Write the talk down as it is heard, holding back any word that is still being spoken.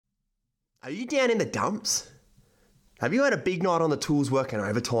Are you down in the dumps? Have you had a big night on the tools working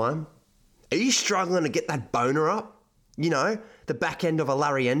overtime? Are you struggling to get that boner up? You know, the back end of a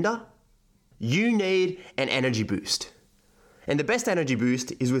Larry Ender? You need an energy boost. And the best energy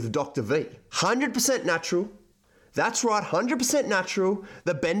boost is with Dr. V. 100% natural. That's right, 100% natural.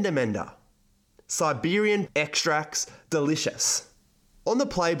 The Bender Mender. Siberian extracts, delicious. On the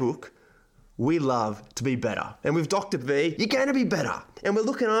playbook, we love to be better. And with Dr. V, you're going to be better. And we're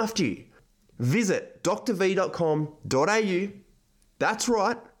looking after you. Visit drv.com.au. That's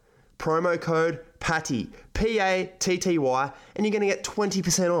right. Promo code PATTY, P-A-T-T-Y, and you're going to get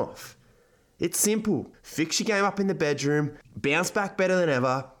 20% off. It's simple. Fix your game up in the bedroom, bounce back better than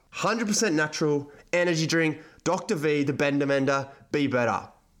ever, 100% natural, energy drink, Dr. V, the Bender Mender, be better.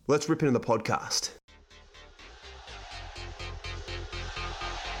 Let's rip into the podcast.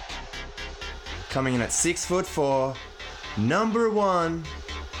 Coming in at 6'4", number 1,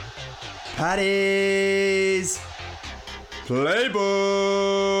 Paddy's Playbook.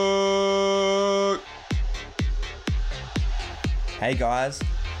 Hey guys,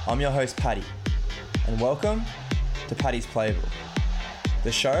 I'm your host Paddy, and welcome to Paddy's Playbook,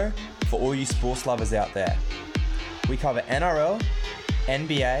 the show for all you sports lovers out there. We cover NRL,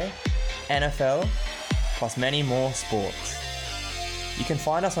 NBA, NFL, plus many more sports. You can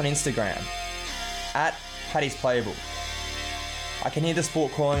find us on Instagram, at Paddy's Playbook. I can hear the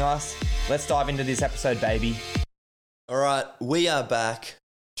sport calling us. Let's dive into this episode, baby. Alright, we are back.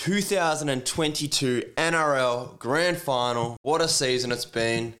 2022 NRL Grand Final. What a season it's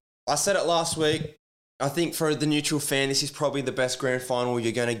been. I said it last week. I think for the neutral fan, this is probably the best Grand Final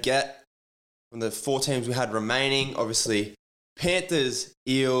you're going to get from the 4 teams we had remaining. Obviously, Panthers,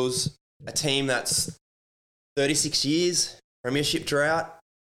 Eels, a team that's 36 years, premiership drought.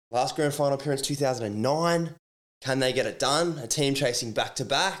 Last Grand Final appearance 2009. Can they get it done? A team chasing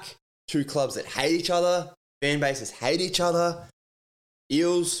back-to-back. 2 clubs that hate each other. Fan bases hate each other.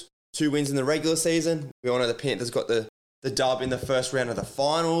 Eels, 2 wins in the regular season. We all know the Panthers got the dub in the first round of the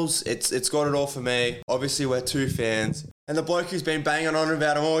finals. It's got it all for me. Obviously, we're 2 fans. And the bloke who's been banging on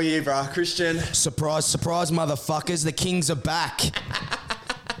about them all year, bruh, Christian. Surprise, surprise, motherfuckers. The Kings are back.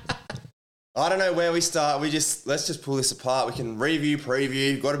 I don't know where we start. Let's just pull this apart. We can review,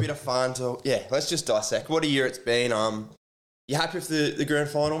 preview, got a bit of fun. Let's just dissect. What a year it's been. You happy with the Grand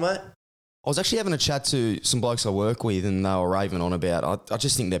Final, mate? I was actually having a chat to some blokes I work with, and they were raving on about, I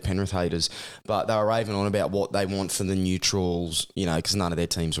just think they're Penrith haters, but they were raving on about what they want for the neutrals, you know, because none of their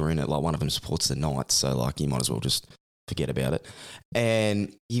teams were in it. Like, one of them supports the Knights, so like you might as well just forget about it.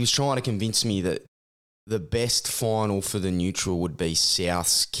 And he was trying to convince me that the best final for the neutral would be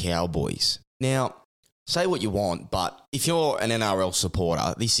South's Cowboys. Now, say what you want, but if you're an NRL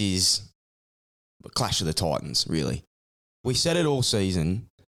supporter, this is a clash of the Titans, really. We said it all season.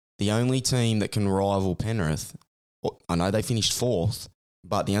 The only team that can rival Penrith, I know they finished 4th,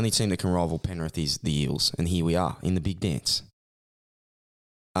 but the only team that can rival Penrith is the Eels, and here we are in the big dance.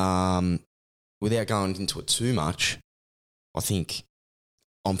 Without going into it too much, I think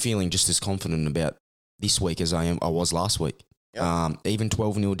I'm feeling just as confident about this week as I was last week. Yep. Even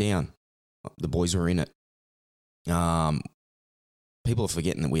 12-0 down, the boys were in it. People are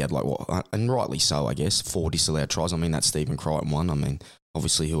forgetting that we had and rightly so, I guess, 4 disallowed tries. I mean, that's Stephen Crichton one. I mean,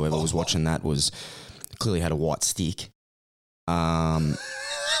 obviously whoever was watching that was clearly had a white stick.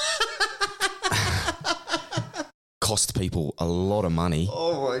 Cost people a lot of money.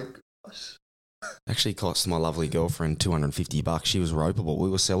 Oh my gosh. Actually cost my lovely girlfriend $250. She was ropeable. We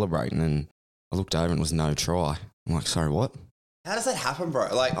were celebrating and I looked over and it was no try. I'm like, sorry, what? How does that happen,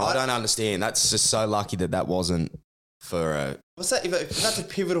 bro? Like, I don't understand. That's just so lucky that wasn't for a... What's that? If that's a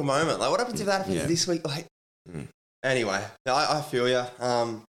pivotal moment. Like, what happens if that happens this week? Like, Anyway, I feel you.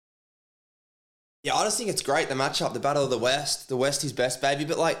 I just think it's great, the matchup, the Battle of the West. The West is best, baby.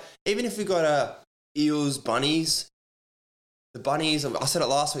 But, like, even if we got Eels, Bunnies, the Bunnies, I said it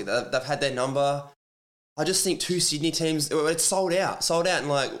last week, they've had their number. I just think 2 Sydney teams, it's sold out in,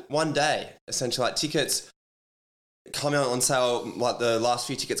 like, one day, essentially. Like, tickets come out on sale, like, the last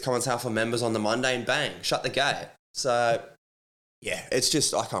few tickets come on sale for members on the Monday, and bang, shut the gate. So, yeah, it's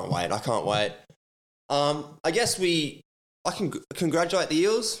just, I can't wait. I guess I can congratulate the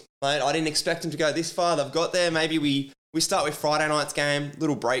Eels, mate. I didn't expect them to go this far. They've got there. Maybe we start with Friday night's game,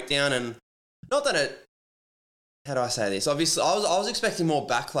 little breakdown, and not that it. How do I say this? Obviously, I was expecting more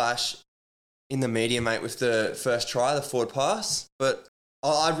backlash in the media, mate, with the first try, the forward pass. But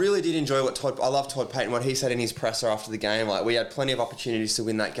I really did enjoy I love Todd Payten, what he said in his presser after the game. Like, we had plenty of opportunities to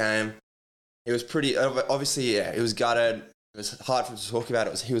win that game. It was pretty. Obviously, yeah, it was gutted. It was hard for him to talk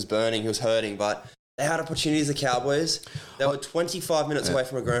about. He was burning. He was hurting, but They had opportunities, the Cowboys. They were 25 minutes away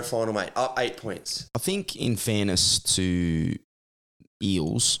from a grand final, mate. Up 8 points. I think, in fairness to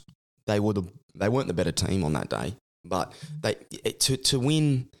Eels, they weren't the better team on that day. But to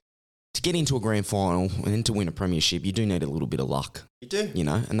win, to get into a grand final and then to win a premiership, you do need a little bit of luck. You do. You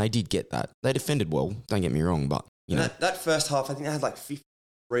know, and they did get that. They defended well, don't get me wrong, but, you know. That first half, I think they had like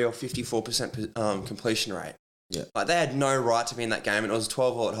 53 or 54% completion rate. Yeah. Like, they had no right to be in that game, and it was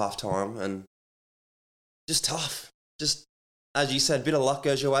 12-all at halftime, and just tough. Just, as you said, a bit of luck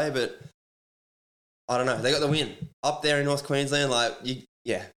goes your way, but I don't know. They got the win. Up there in North Queensland, you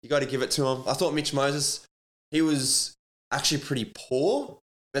got to give it to them. I thought Mitch Moses, he was actually pretty poor,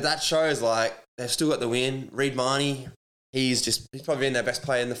 but that shows, like, they've still got the win. Reid Marnie, he's probably been their best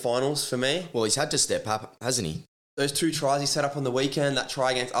player in the finals for me. Well, he's had to step up, hasn't he? Those 2 tries he set up on the weekend, that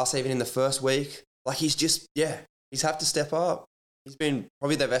try against us even in the first week, like, he's had to step up. He's been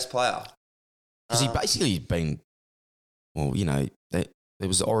probably their best player. Because he basically been, well, you know, there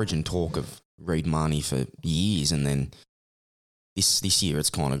was origin talk of Reid Marnie for years, and then this year it's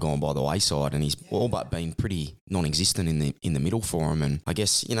kind of gone by the wayside, and he's all but been pretty non-existent in the middle for him. And I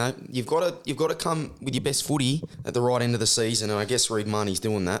guess, you know, you've got to come with your best footy at the right end of the season, and I guess Reid Marnie's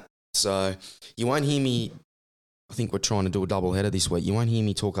doing that. So you won't hear me. I think we're trying to do a double header this week. You won't hear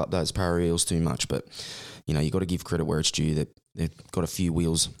me talk up those Para Eels too much, but you know, you got to give credit where it's due. That they've got a few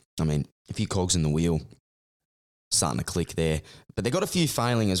wheels. I mean, a few cogs in the wheel starting to click there. But they got a few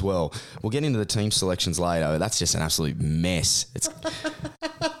failing as well. We'll get into the team selections later. That's just an absolute mess. It's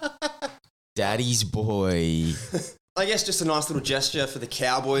Daddy's boy. I guess just a nice little gesture for the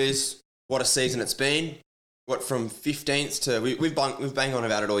Cowboys. What a season it's been. What, from 15th to... We've banged on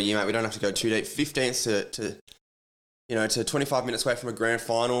about it all year, mate. We don't have to go too deep. 15th to 25 minutes away from a grand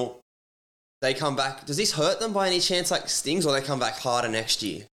final. They come back. Does this hurt them by any chance, like stings, or they come back harder next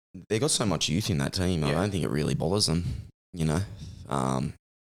year? They got so much youth in that team. I don't think it really bothers them, you know.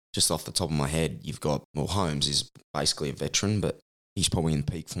 Just off the top of my head, you've got... Well, Holmes is basically a veteran, but he's probably in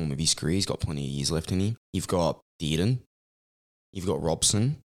peak form of his career. He's got plenty of years left in him. You've got Dearden. You've got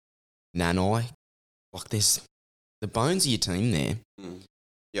Robson. Nanai. Like, there's... The bones of your team there,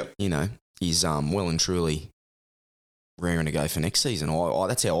 Yep. you know, is well and truly raring to go for next season.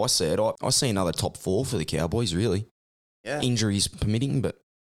 That's how I see it. I see another top 4 for the Cowboys, really. Yeah. Injuries permitting, but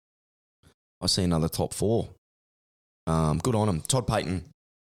I see another top 4. Good on him. Todd Payton,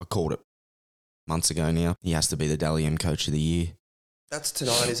 I called it months ago now. He has to be the Dally M Coach of the Year. That's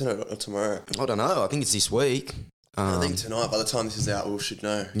tonight, isn't it? Or tomorrow? I don't know. I think it's this week. I think tonight, by the time this is out, we should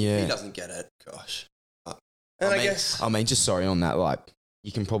know. Yeah. He doesn't get it. Gosh. I mean, just sorry on that. Like,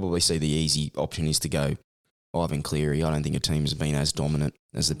 you can probably see the easy option is to go Ivan Cleary. I don't think a team's been as dominant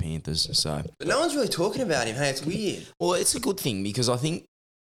as the Panthers. So, but no one's really talking about him. Hey, it's weird. Well, it's a good thing because I think,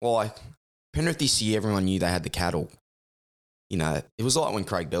 like, Penrith this year, everyone knew they had the cattle. You know, it was like when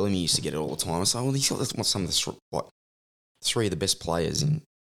Craig Bellamy used to get it all the time. It's like, well, he's got some of the 3 of the best players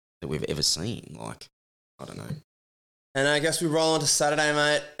that we've ever seen. Like, I don't know. And I guess we roll on to Saturday,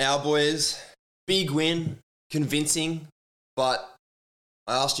 mate. Our boys, big win. Convincing, but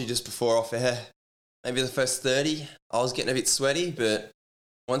I asked you just before off air, maybe the first 30, I was getting a bit sweaty, but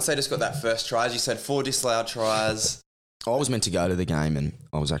once they just got that first try, as you said, 4 disallowed tries. I was meant to go to the game and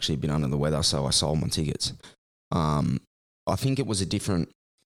I was actually a bit under the weather, so I sold my tickets. I think it would have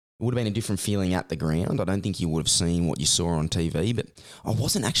been a different feeling at the ground. I don't think you would have seen what you saw on TV, but I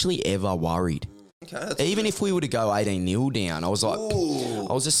wasn't actually ever worried. Okay, even if we were to go 18-0 down, I was like,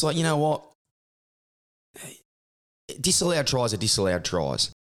 I was just like, you know what? Disallowed tries are disallowed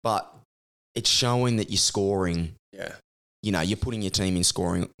tries, but it's showing that you're scoring. Yeah. You know, you're putting your team in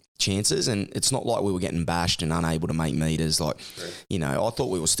scoring chances, and it's not like we were getting bashed and unable to make meters. Like, you know, I thought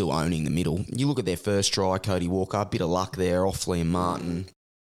we were still owning the middle. You look at their first try, Cody Walker, a bit of luck there off Liam Martin,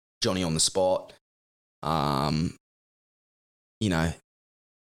 Johnny on the spot. You know, a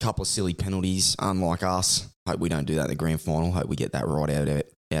couple of silly penalties, unlike us. Hope we don't do that in the grand final. Hope we get that right out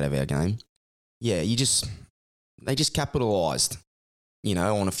of our game. Yeah, they just capitalised, you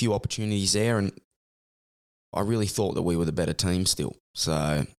know, on a few opportunities there, and I really thought that we were the better team still.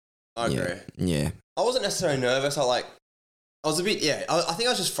 So, I agree. Yeah. I wasn't necessarily nervous. I was a bit, I think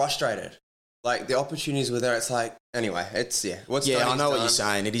I was just frustrated. Like, the opportunities were there. It's like, anyway, it's, what's done I know is what done. you're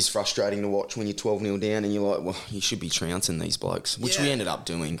saying. It is frustrating to watch when you're 12-0 down and you're like, well, you should be trouncing these blokes, which we ended up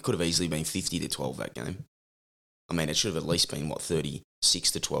doing. Could have easily been 50-12 that game. I mean, it should have at least been,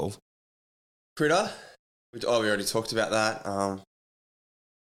 36-12. Critter? We already talked about that.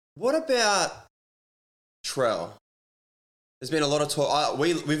 What about Trell? There's been a lot of talk.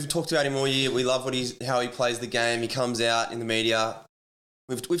 We've talked about him all year. We love how he plays the game. He comes out in the media.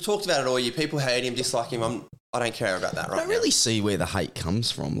 We've talked about it all year. People hate him, dislike him. I don't care about that right I don't now. really see where the hate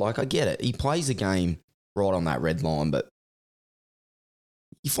comes from. Like, I get it. He plays the game right on that red line, but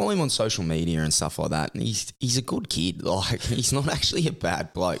you follow him on social media and stuff like that, and he's a good kid. Like, he's not actually a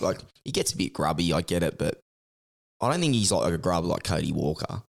bad bloke. Like, he gets a bit grubby, I get it, but I don't think he's like a grub like Cody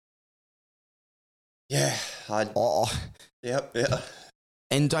Walker. Yeah. Yep.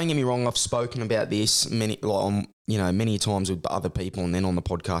 And don't get me wrong, I've spoken about this many times with other people, and then on the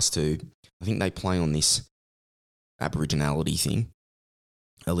podcast too. I think they play on this Aboriginality thing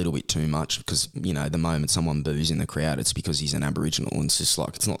a little bit too much because, you know, the moment someone boos in the crowd, it's because he's an Aboriginal, and it's just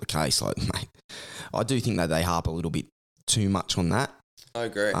like, it's not the case. Like, mate, I do think that they harp a little bit too much on that. I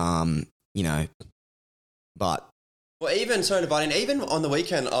agree. You know, but... Well, even on the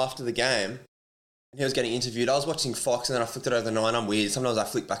weekend after the game, he was getting interviewed. I was watching Fox and then I flicked it over the 9. I'm weird. Sometimes I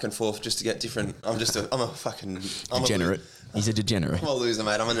flick back and forth just to get different. I'm a fucking... Degenerate. He's a degenerate. I'm a loser,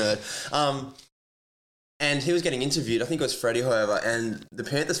 mate. I'm a nerd. And he was getting interviewed. I think it was Freddie, however, and the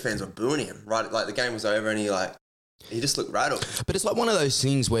Panthers fans were booing him, right? Like, the game was over and he just looked rattled. But it's like one of those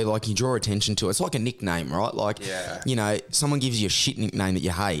things where, like, you draw attention to it. It's like a nickname, right? Like, you know, someone gives you a shit nickname that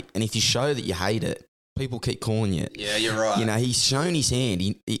you hate, and if you show that you hate it, people keep calling you. Yeah, you're right. You know, he's shown his hand.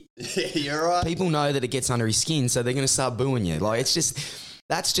 Yeah, you're right. People know that it gets under his skin, so they're going to start booing you. Like,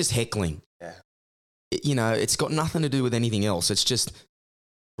 that's just heckling. Yeah. You know, it's got nothing to do with anything else. It's just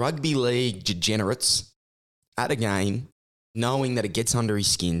rugby league degenerates at a game knowing that it gets under his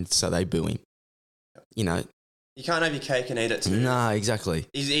skin, so they boo him. You know. You can't have your cake and eat it too. No, exactly.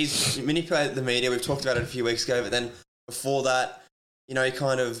 He's manipulated the media. We've talked about it a few weeks ago, but then before that, you know, he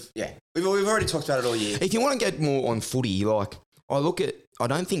kind of, we've already talked about it all year. If you want to get more on footy, like, I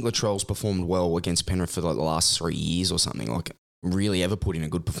don't think Latrell's performed well against Penrith for like the last 3 years or something, like, really ever put in a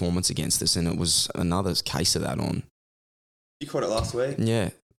good performance against us, and it was another case of that on. You caught it last week?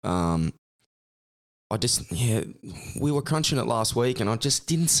 Yeah. We were crunching it last week, and I just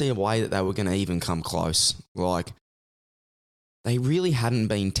didn't see a way that they were going to even come close. Like, they really hadn't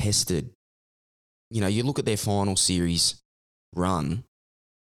been tested. You know, you look at their final series run,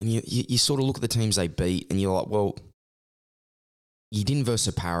 and you sort of look at the teams they beat, and you're like, well, you didn't versus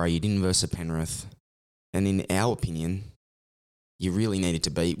a Para, you didn't versus a Penrith, and in our opinion, you really needed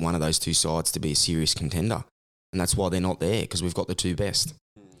to beat one of those two sides to be a serious contender, and that's why they're not there, because we've got the two best.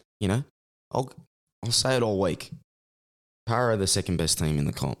 You know, I'll say it all week. Para are the second best team in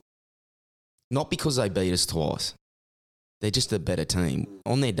the comp. Not because they beat us twice. They're just a better team.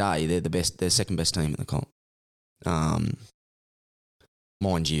 On their day, they're the second best team in the comp.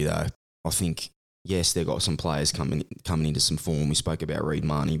 Mind you, though, I think, yes, they've got some players coming into some form. We spoke about Reid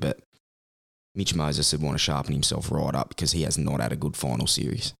Marnie, but Mitch Moses would want to sharpen himself right up because he has not had a good final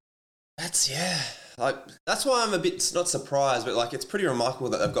series. That's why I'm a bit not surprised, but like, it's pretty remarkable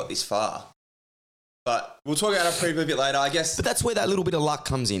that they've got this far. But we'll talk about our preview a bit later, I guess. But that's where that little bit of luck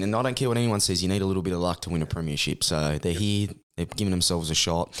comes in, and I don't care what anyone says, you need a little bit of luck to win a premiership. So they're here, they're giving themselves a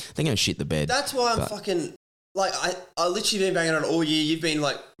shot. They're going to shit the bed. That's why I'm fucking... Like, I literally been banging on it all year. You've been,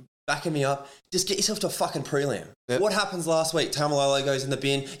 like, backing me up. Just get yourself to a fucking prelim. Yep. What happens last week? Tamalolo goes in the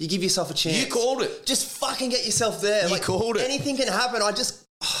bin. You give yourself a chance. You called it. Just fucking get yourself there. You called it. Anything can happen.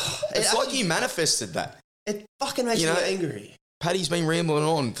 It's like you manifested that. It fucking makes me angry. Paddy's been rambling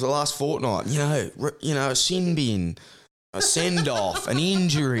on for the last fortnight. You know, a sin bin, a send-off, an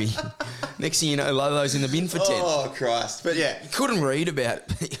injury. Next thing you know, Lolo's in the bin for 10. Oh, Christ. But yeah. You couldn't read about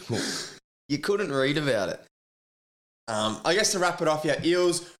it. You couldn't read about it. I guess to wrap it off,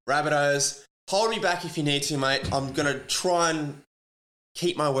 Eels, Rabbitohs. Hold me back if you need to, mate. I'm going to try and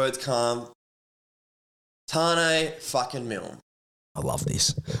keep my words calm. Tane fucking Milne. I love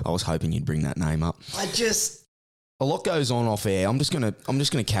this. I was hoping you'd bring that name up. A lot goes on off air. I'm just gonna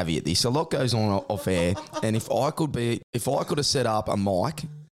caveat this. A lot goes on off air, and if I could have set up a mic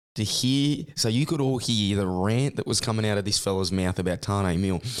to hear, so you could all hear the rant that was coming out of this fella's mouth about Tane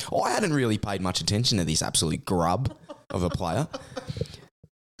Milne. I hadn't really paid much attention to this absolute grub of a player.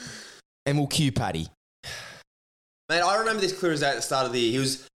 And we'll cue Paddy. Mate, I remember this clear as day at the start of the year. He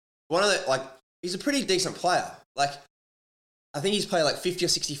was he's a pretty decent player. Like, I think he's played like 50 or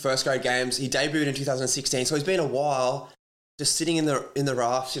 60 first grade games. He debuted in 2016, so he's been a while just sitting in the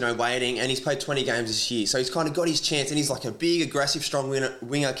rafts, you know, waiting, and he's played 20 games this year. So he's kind of got his chance, and he's like a big, aggressive, strong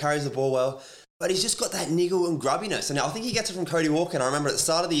winger, carries the ball well, but he's just got that niggle and grubbiness. And I think he gets it from Cody Walker. And I remember at the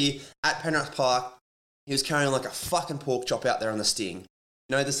start of the year at Penrith Park, he was carrying like a fucking pork chop out there on the sting.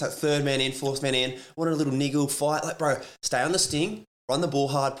 You know, this like third man in, fourth man in, wanted a little niggle fight. Like, bro, stay on the sting. Run the ball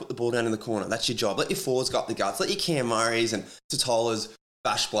hard, put the ball down in the corner. That's your job. Let your forwards go up the guts. Let your Cam Murrays and Totolas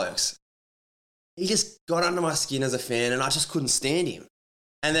bash blokes. He just got under my skin as a fan, and I just couldn't stand him.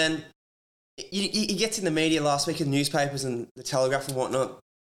 And then he gets in the media last week in newspapers and the Telegraph and whatnot.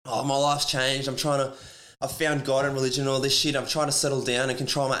 Oh, my life's changed. I've found God and religion and all this shit. I'm trying to settle down and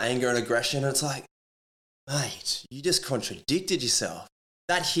control my anger and aggression. And it's like, mate, you just contradicted yourself.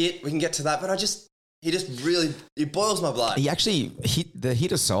 That hit, we can get to that, but it boils my blood. He actually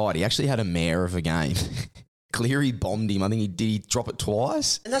hit aside. He actually had a mare of a game. Cleary bombed him. I think he drop it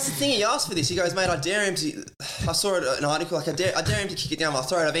twice. And that's the thing. He asked for this. He goes, mate, I dare him to. I saw it in an article. Like I dare him to kick it down my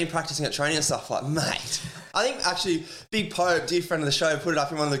throat. I've been practicing at training and stuff. Like, mate, I think actually Big Pope, dear friend of the show, put it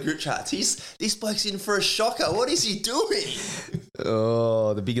up in one of the group chats. This bloke's in for a shocker. What is he doing?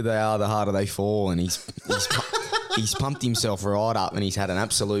 Oh, the bigger they are, the harder they fall, and he's pumped himself right up, and he's had an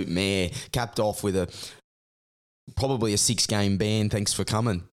absolute mare, capped off with probably a 6-game ban. Thanks for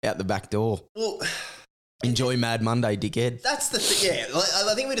coming out the back door. Well. Enjoy Mad Monday, dickhead. That's the thing, yeah. Like,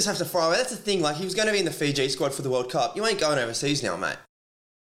 I think we just have to fire away. That's the thing. Like, he was going to be in the Fiji squad for the World Cup. You ain't going overseas now, mate.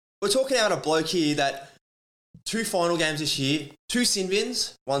 We're talking about a bloke here that 2 final games this year, 2 sin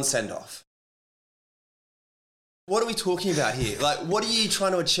bins, 1 send-off. What are we talking about here? Like, what are you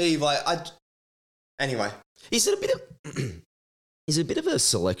trying to achieve? Anyway. Is it a bit of a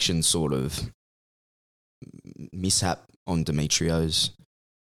selection sort of mishap on Demetrio's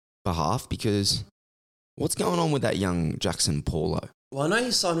behalf? Because what's going on with that young Jackson Paulo? Well, I know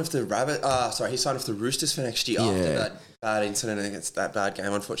he signed with he signed with the Roosters for next year after that bad incident against that bad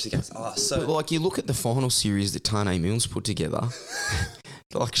game, unfortunately, against us. So, but like, you look at the final series that Tane Mills put together,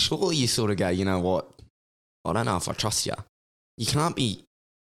 like, surely you sort of go, you know what? I don't know if I trust you. You can't be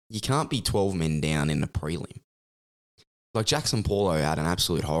 12 men down in the prelim. Like, Jackson Paulo had an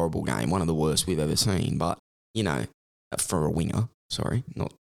absolute horrible game, one of the worst we've ever seen, but, you know, for a winger, sorry,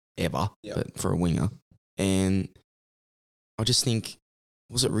 not ever, but for a winger. And I just think,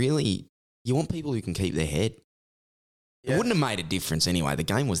 was it really, you want people who can keep their head? Yeah. It wouldn't have made a difference anyway. The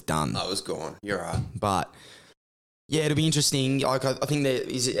game was done. Oh, it was gone. You're right. But, yeah, it'll be interesting. Like, I think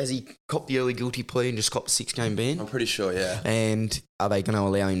has he copped the early guilty plea and just copped a 6-game ban? I'm pretty sure, yeah. And are they going to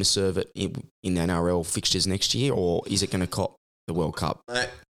allow him to serve it in NRL fixtures next year, or is it going to cop the World Cup? Well,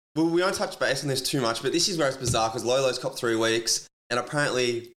 we won't touch base on this too much, but this is where it's bizarre because Lolo's copped 3 weeks, and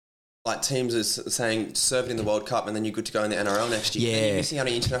apparently, like, teams are saying serve it in the World Cup and then you're good to go in the NRL next year. Yeah. And you're missing out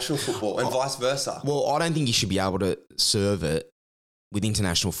on international football and vice versa. Well, I don't think you should be able to serve it with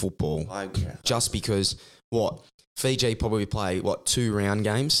international football. I agree. Just because, Fiji probably play, 2 round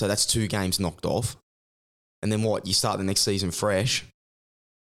games, so that's 2 games knocked off. And then you start the next season fresh.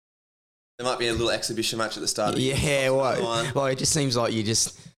 There might be a little exhibition match at the start. It just seems like you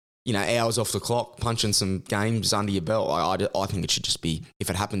just, hours off the clock, punching some games under your belt. I think it should just be, if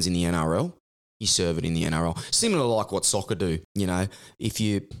it happens in the NRL, you serve it in the NRL. Similar to like what soccer do, if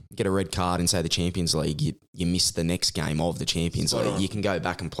you get a red card in, say, the Champions League, you miss the next game of the Champions League, you can go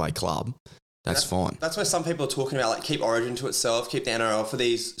back and play club. That's fine. That's where some people are talking about, like, keep Origin to itself, keep the NRL for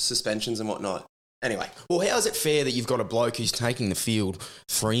these suspensions and whatnot. Anyway. Well, how is it fair that you've got a bloke who's taking the field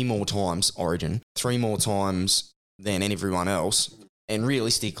 3 more times, Origin, 3 more times than everyone else? And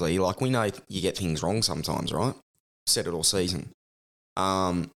realistically, like, we know you get things wrong sometimes, right? Said it all season.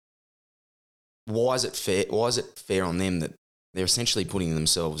 Why is it fair? Why is it fair on them that they're essentially putting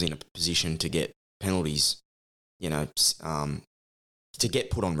themselves in a position to get penalties, to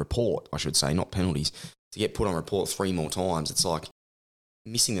get put on report, I should say, not penalties, to get put on report 3 more times? It's like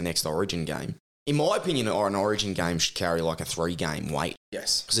missing the next Origin game. In my opinion, an Origin game should carry like a 3-game weight.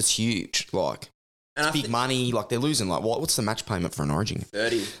 Yes. Because it's huge. Like, and it's big money. Like, they're losing, like, what's the match payment for an Origin?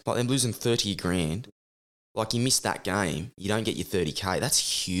 30. Like, they're losing 30 grand. Like, you miss that game, you don't get your 30K.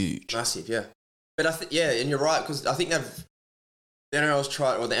 That's huge. Massive, yeah. But and you're right, because I think the NRL's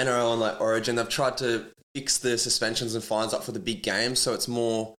tried, or the NRL and like Origin, they've tried to fix the suspensions and fines up for the big games, so it's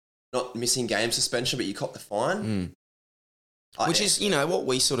more not missing game suspension, but you cop the fine. Which is, what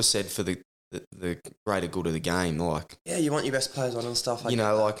we sort of said for the greater good of the game. Like, yeah, you want your best players on and stuff. Like,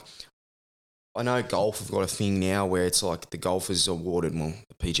 I know golf have got a thing now where it's like the golfers awarded, the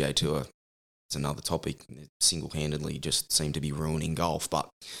PGA Tour, it's another topic, single-handedly just seem to be ruining golf, but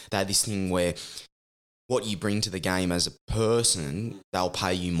they had this thing where what you bring to the game as a person, they'll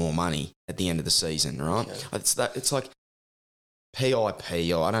pay you more money at the end of the season, right? Okay. It's like PIP,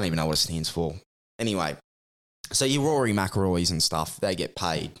 I don't even know what it stands for. Anyway, so your Rory McIlroys and stuff, they get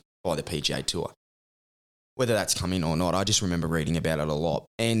paid by the PGA Tour. Whether that's come in or not, I just remember reading about it a lot.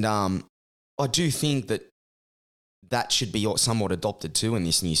 And I do think that should be somewhat adopted too in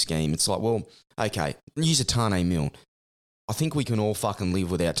this new scheme. It's like, well, okay, use a Tane Milne. I think we can all fucking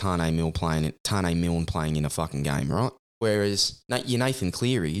live without Tane Milne playing in a fucking game, right? Whereas your Nathan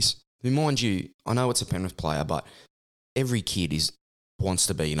Cleary's, who, mind you, I know it's a Penrith player, but every kid is wants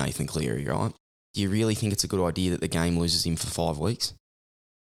to be Nathan Cleary, right? Do you really think it's a good idea that the game loses him for 5 weeks?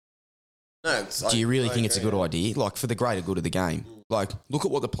 No. Do you really think it's a good idea? Like, for the greater good of the game. Like, look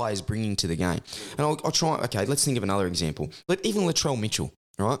at what the player's bringing to the game. And I'll try, okay, let's think of another example. Even Latrell Mitchell,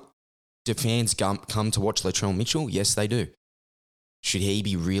 right? Do fans come to watch Latrell Mitchell? Yes, they do. Should he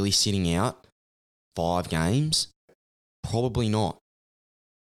be really sitting out 5 games? Probably not.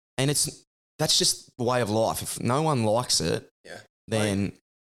 And that's just the way of life. If no one likes it, then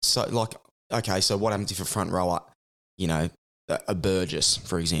so what happens if a front rower, a Burgess,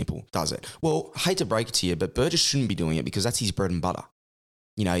 for example, does it? Well, I hate to break it to you, but Burgess shouldn't be doing it because that's his bread and butter.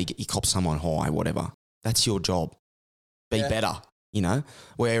 You cop someone high, whatever. That's your job. Be better,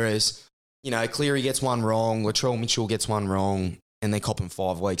 Whereas, Cleary gets one wrong, Latrell Mitchell gets one wrong, and they cop him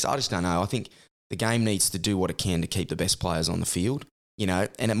 5 weeks. I just don't know. I think the game needs to do what it can to keep the best players on the field, and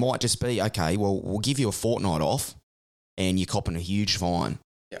it might just be, okay, well, we'll give you a fortnight off and you're copping a huge fine.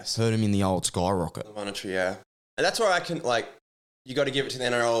 Yes. Heard him in the old skyrocket. The monetary, yeah. And that's where I can, you got to give it to the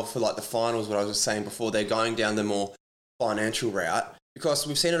NRL for, the finals, what I was just saying before. They're going down the more financial route because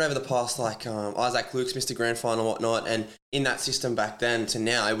we've seen it over the past, Isaac Luke's missed a grand final and whatnot, and in that system back then to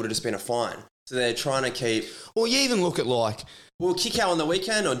now, it would have just been a fine. So they're trying to keep... Well, you even look at Well, Kikau on the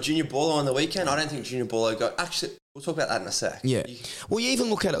weekend or Junior Borlo on the weekend. I don't think Junior Borlo got... Actually, we'll talk about that in a sec. Yeah. Well, you even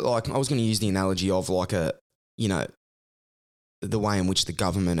look at it I was going to use the analogy of the way in which the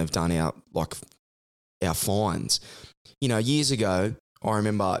government have done our fines. Years ago, I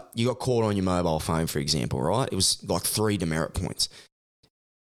remember you got caught on your mobile phone, for example, right? It was 3 demerit points.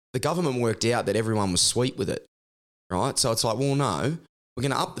 The government worked out that everyone was sweet with it, right? So it's well, no, we're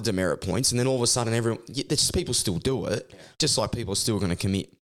going to up the demerit points, and then all of a sudden people still do it, just like people are still going to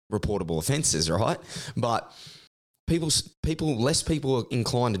commit reportable offences, right? But less people are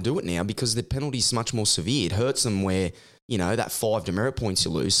inclined to do it now because the penalty's much more severe. It hurts them where, that 5 demerit points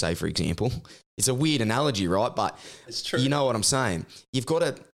you lose, say, for example. It's a weird analogy, right? But it's true. You know what I'm saying. You've got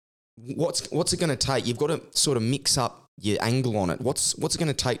to, what's it going to take? You've got to sort of mix up your angle on it. What's it going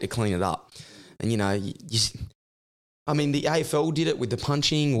to take to clean it up? And, the AFL did it with the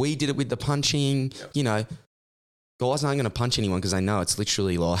punching. We did it with the punching. Yep. Guys aren't going to punch anyone because they know it's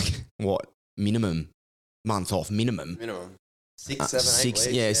literally minimum month off, minimum. 6, 7, 8 weeks.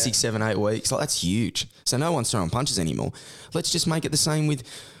 Yeah, 6, 7, 8 weeks. That's huge. So no one's throwing punches anymore. Let's just make it the same with,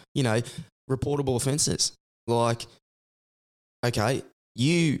 reportable offences. Okay,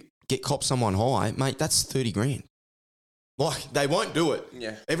 you get cop someone high, mate, that's 30 grand. They won't do it.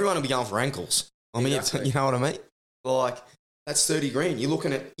 Yeah. Everyone will be going for ankles. Exactly. You know what I mean? That's 30 grand. You're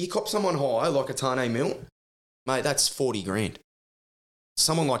looking at, you cop someone high like a Tane Mill, mate, that's 40 grand.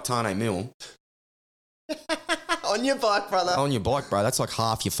 Someone like Tane Mill. On your bike, brother. On your bike, bro. That's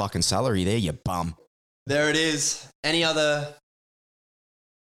half your fucking salary there, you bum. There it is. Any other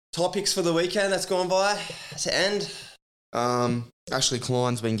topics for the weekend that's gone by to end? Ashley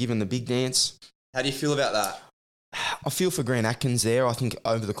Klein's been given the big dance. How do you feel about that? I feel for Grant Atkins there. I think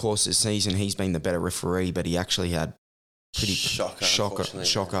over the course of the season, he's been the better referee, but he actually had pretty shocker.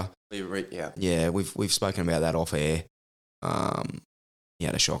 Yeah, we've spoken about that off air. He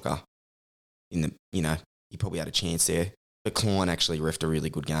had a shocker. He probably had a chance there, but Klein actually reffed a really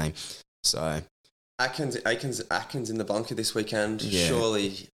good game. So Atkins in the bunker this weekend. Yeah.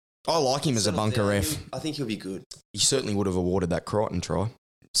 Surely, I like him as a bunker ref. I think he'll be good. He certainly would have awarded that Crichton try.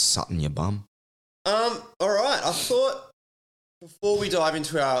 Sutton, you bum. All right. I thought before we dive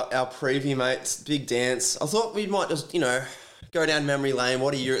into our preview, mates, big dance, I thought we might just go down memory lane.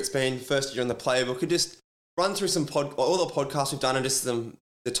 What a year it's been. First year in the playbook. Could just run through all the podcasts we've done and just the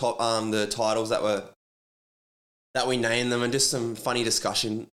titles that we named them and just some funny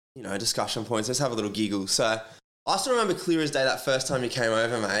discussion points. Let's have a little giggle. So I still remember clear as day that first time you came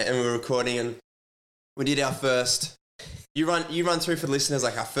over, mate, and we were recording and we did our first. You run through for the listeners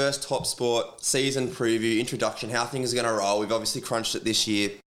our first Top Sport season preview, introduction, how things are going to roll. We've obviously crunched it this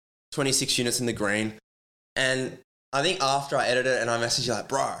year, 26 units in the green. And I think after I edited it and I messaged you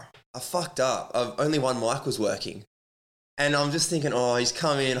bro, I fucked up. Only one mic was working. And I'm just thinking, he's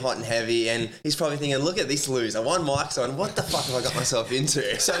come in hot and heavy, and he's probably thinking, look at this loser. One mic's on. What the fuck have I got myself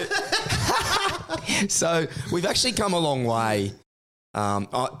into? So we've actually come a long way.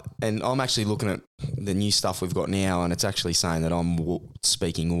 And I'm actually looking at the new stuff we've got now, and it's actually saying that I'm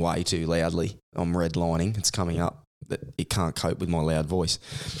speaking way too loudly. I'm redlining. It's coming up that it can't cope with my loud voice.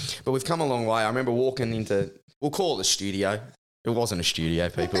 But we've come a long way. I remember walking into, we'll call it a studio. It wasn't a studio,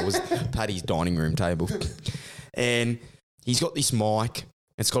 people. It was Paddy's dining room table. And he's got this mic.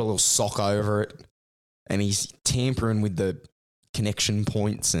 It's got a little sock over it. And he's tampering with the connection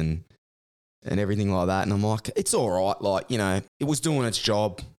points and and everything like that. And I'm like, it's all right. Like, you know, it was doing its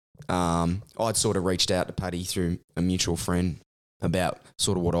job. I'd sort of reached out to Paddy through a mutual friend about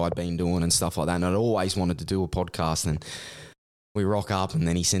sort of what I'd been doing and stuff like that. And I'd always wanted to do a podcast, and we rock up and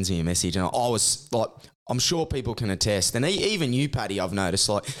then he sends me a message, and I was like, I'm sure people can attest. And even you, Paddy, I've noticed,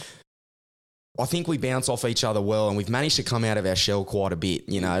 like, I think we bounce off each other well, and we've managed to come out of our shell quite a bit,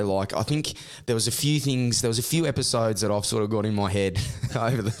 you know. Like, I think there was a few episodes that I've sort of got in my head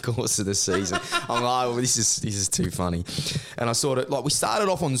over the course of the season. I'm like, oh, this is too funny. And I sort of, like, we started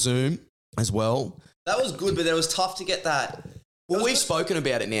off on Zoom as well. That was good, but it was tough to get that. Well, we've spoken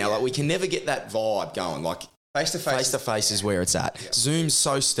about it now. Like, we can never get that vibe going. Like, face-to-face is where it's at. Yeah. Zoom's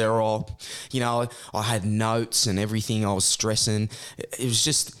so sterile. You know, I had notes and everything. I was stressing. It was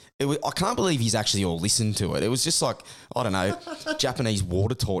just... I can't believe he's actually all listened to it. It was just like, I don't know, Japanese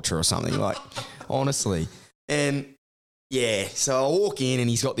water torture or something, like, honestly. And, yeah, so I walk in and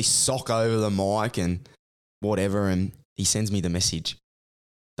he's got this sock over the mic and whatever, and he sends me the message.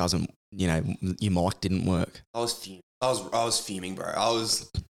 Doesn't, you know, your mic didn't work. I was fuming, bro.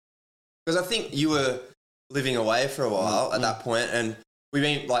 Because I think you were living away for a while at that point, and we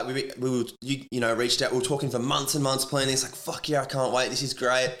reached out. We were talking for months and months, planning this. Like, fuck yeah, I can't wait. This is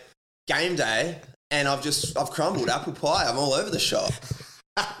great. Game day, and I've crumbled apple pie. I'm all over the shop.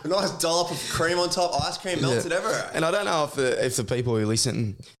 A nice dollop of cream on top, ice cream melted everywhere. And I don't know if the people who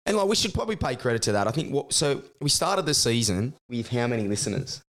listen, and like, we should probably pay credit to that. I think so we started the season with how many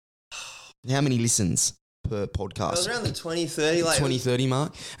listeners? How many listens per podcast? It was around the 20, 30, like 20, 30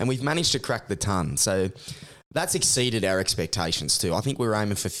 mark, and we've managed to crack the ton. So that's exceeded our expectations too. I think we were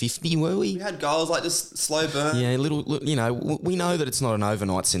aiming for 50, were we? We had goals, like just slow burn. Yeah, you know, we know that it's not an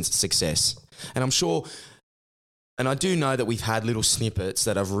overnight success. And I'm sure, and I do know that we've had little snippets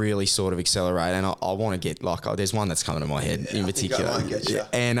that have really sort of accelerated. And I want to get, like, there's one that's coming to my head in particular. I might get you.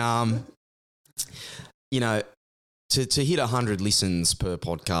 And, you know, to hit 100 listens per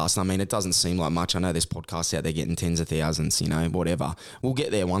podcast, I mean, it doesn't seem like much. I know there's podcasts out there getting tens of thousands, you know, whatever. We'll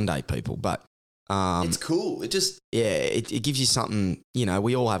get there one day, people, but... it's cool. It gives you something, you know,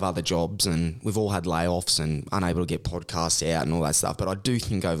 we all have other jobs and we've all had layoffs and unable to get podcasts out and all that stuff. But I do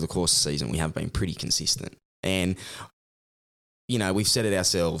think over the course of the season, we have been pretty consistent. And, you know, we've said it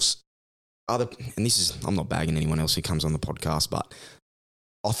ourselves. I'm not bagging anyone else who comes on the podcast, but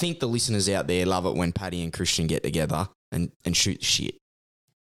I think the listeners out there love it when Paddy and Christian get together and shoot the shit.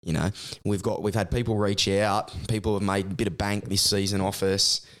 You know, we've had people reach out. People have made a bit of bank this season off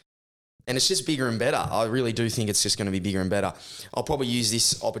us. And it's just bigger and better. I really do think it's just going to be bigger and better. I'll probably use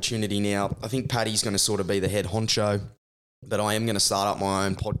this opportunity now. I think Paddy's going to sort of be the head honcho, but I am going to start up my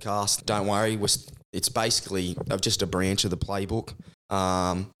own podcast. Don't worry. It's basically just a branch of the playbook.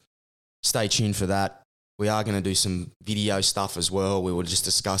 Stay tuned for that. We are going to do some video stuff as well. We were just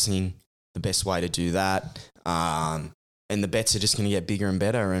discussing the best way to do that. And the bets are just going to get bigger and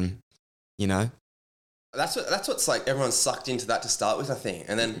better. And, you know, That's what's like, everyone's sucked into that to start with, I think.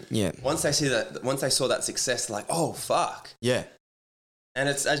 And then once they saw that success, they're like, oh, fuck. Yeah. And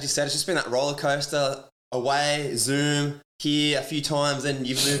it's, as you said, it's just been that roller coaster, away, Zoom, here a few times, then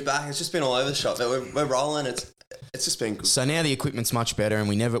you've moved back. It's just been all over the shop. But we're rolling. It's just been good. So now the equipment's much better, and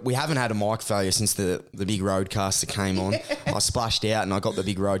we haven't had a mic failure since the big Roadcaster came on. I splashed out and I got the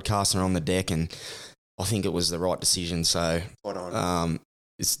big Roadcaster on the deck, and I think it was the right decision. So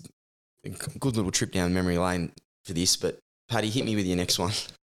it's a good little trip down memory lane for this, but Paddy, hit me with your next one.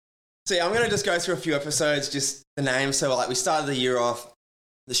 So yeah, I'm going to just go through a few episodes, just the names. So like, we started the year off,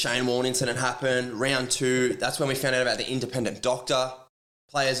 the Shane Warne incident happened. Round 2, that's when we found out about the independent doctor.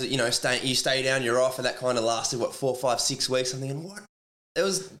 Players that, you know, you stay down, you're off, and that kind of lasted, 4, 5, 6 weeks. I'm thinking, what? It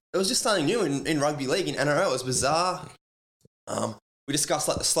was just something new in rugby league, in NRL. It was bizarre. We discussed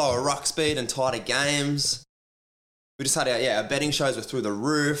like the slower ruck speed and tighter games. We just had our betting shows were through the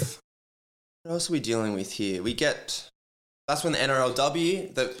roof. What else are we dealing with here? That's when the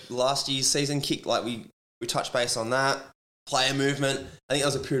NRLW, the last year's season kicked, like we touched base on that. Player movement. I think that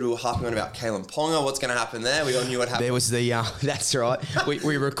was a period we were harping on about Kalen Ponga. What's going to happen there? We all knew what happened. There was that's right.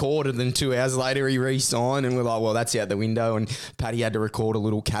 we recorded, and 2 hours later he re-signed, and we're like, well, that's out the window. And Paddy had to record a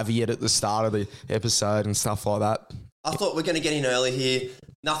little caveat at the start of the episode and stuff like that. I thought we're going to get in early here.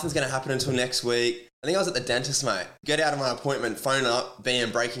 Nothing's going to happen until next week. I think I was at the dentist, mate. Get out of my appointment, phone up,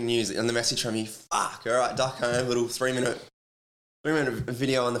 bam, breaking news. And the message from me, fuck, all right, duck home, little 3-minute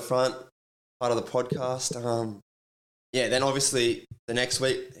video on the front, part of the podcast. Then obviously the next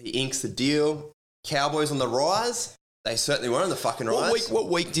week he inks the deal. Cowboys on the rise. They certainly were on the fucking rise. What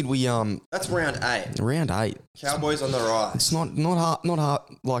week did we That's round 8. Round 8. Cowboys on the rise. It's not hard,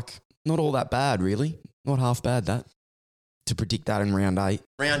 like not all that bad, really. Not half bad, that. to predict that in round 8.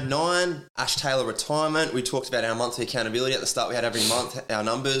 Round 9, Ash Taylor retirement. We talked about our monthly accountability at the start. We had every month, our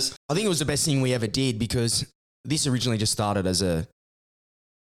numbers. I think it was the best thing we ever did because this originally just started as a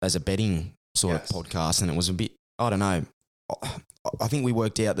betting sort of podcast, and it was a bit, I don't know. I think we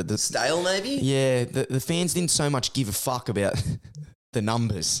worked out that the Stale, maybe? Yeah, the fans didn't so much give a fuck about the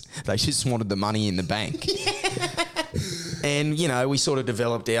numbers. They just wanted the money in the bank. And, you know, we sort of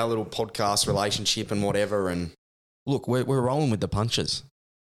developed our little podcast relationship and whatever. And look, we're rolling with the punches.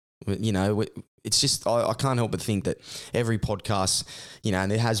 You know, it's just, I can't help but think that every podcast, you know,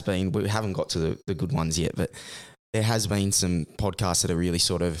 and there has been, we haven't got to the good ones yet, but there has been some podcasts that are really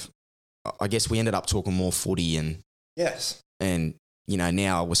sort of, I guess we ended up talking more footy and, Yes. and, you know,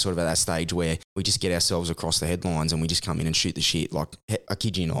 now we're sort of at that stage where we just get ourselves across the headlines and we just come in and shoot the shit. Like, I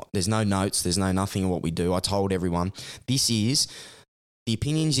kid you not. There's no notes. There's no nothing of what we do. I told everyone, this is, the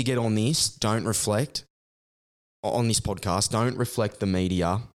opinions you get on this don't reflect, on this podcast, don't reflect the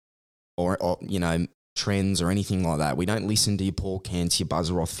media or you know, trends or anything like that. We don't listen to your Paul Kents, your Buzz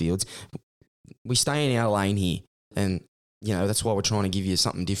Rothfields. We stay in our lane here. And, you know, that's why we're trying to give you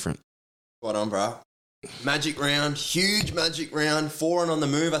something different. Spot on, bro. Magic round, huge magic round, Foran on the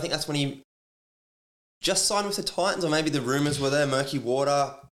move. I think that's when he just signed with the Titans, or maybe the rumours were there. Murky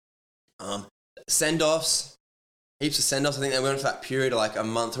water, send-offs, heaps of send-offs. I think they went for that period of like a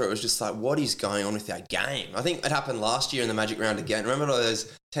month where it was just like, what is going on with our game? I think it happened last year in the magic round again. Remember all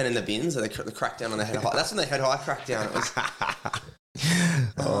those 10 in the bins, the crackdown on the head high? That's when the head high crackdown.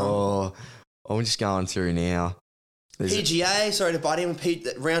 It was. I'm just going through now. PGA, sorry to butt in,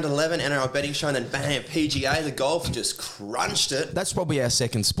 round 11, NRL betting show, and then bam, PGA, the golf just crunched it. That's probably our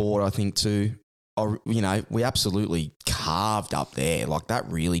second sport, I think, too. You know, we absolutely carved up there. Like,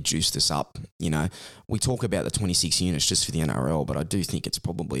 that really juiced us up. You know, we talk about the 26 units just for the NRL, but I do think it's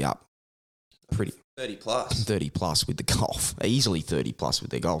probably up pretty 30 plus. 30 plus with the golf. Easily 30 plus with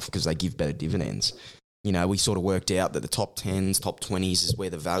their golf because they give better dividends. You know, we sort of worked out that the top 10s, top 20s is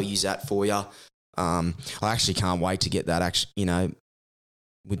where the value's at for you. I actually can't wait to get that, you know,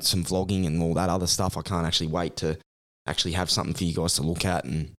 with some vlogging and all that other stuff. I can't actually wait to actually have something for you guys to look at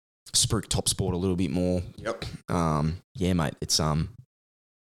and spruik Top Sport a little bit more. Yep. Yeah, mate, it's all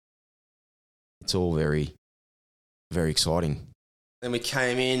very, very exciting. Then we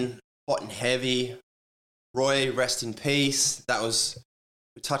came in hot and heavy. Roy, rest in peace.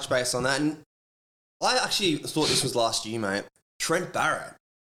 We touched base on that. And I actually thought this was last year, mate. Trent Barrett.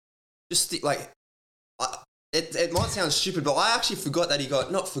 Just like, it might sound stupid, but I actually forgot that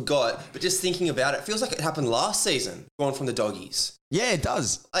but just thinking about it, feels like it happened last season, going from the Doggies. Yeah, it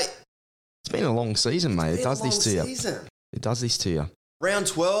does. It's been a long season, mate. It does this to you. It does this to you. Round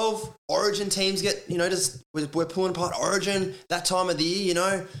 12, Origin teams get, you know, just we're pulling apart Origin that time of the year, you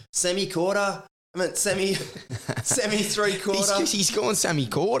know, semi-quarter. I mean, semi-three-quarter. He's gone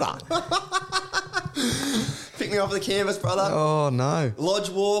semi-quarter. Pick me off the canvas, brother. Oh, no. Lodge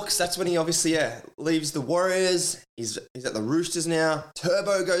walks. That's when he obviously, leaves the Warriors. He's at the Roosters now.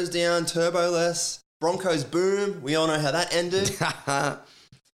 Turbo goes down, turbo-less. Broncos boom. We all know how that ended.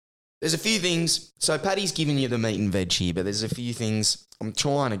 There's a few things. So Paddy's giving you the meat and veg here, but there's a few things. I'm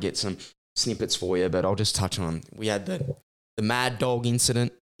trying to get some snippets for you, but I'll just touch on them. We had the Mad Dog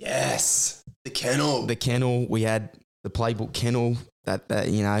incident. Yes. The kennel. We had the Playbook kennel, that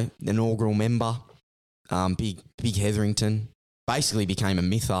you know, the inaugural member. Big Hetherington basically became a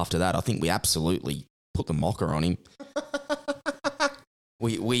myth after that. I think we absolutely put the mocker on him.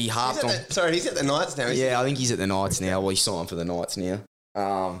 We harped on. He's at the Knights now. Yeah, I think he's at the Knights now. Well, he's signed for the Knights now.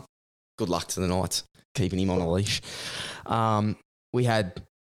 Good luck to the Knights, keeping him on a leash. We had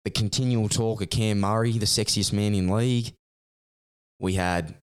the continual talk of Cam Murray, the sexiest man in league. We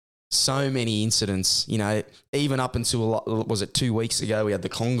had so many incidents, you know, even up until, was it 2 weeks ago, we had the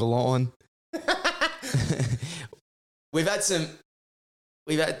conga line. We've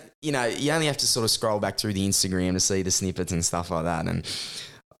had, you know, you only have to sort of scroll back through the Instagram to see the snippets and stuff like that. And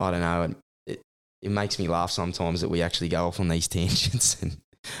I don't know, it makes me laugh sometimes that we actually go off on these tangents and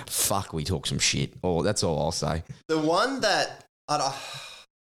fuck, we talk some shit. Or that's all I'll say. The one that, the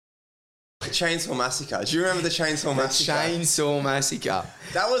Chainsaw Massacre. Do you remember the Chainsaw Massacre? Chainsaw Massacre.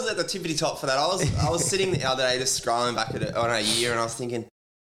 That was at the tippity top for that. I was sitting the other day just scrolling back at it on a year, and I was thinking,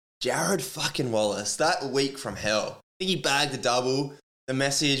 Jared fucking Wallace, that week from hell. I think he bagged the double, the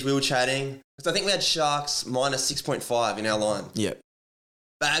message, we were chatting. Because I think we had Sharks minus 6.5 in our line. Yeah.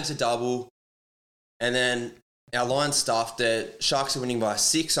 Bags a double. And then our line stuffed it. Sharks are winning by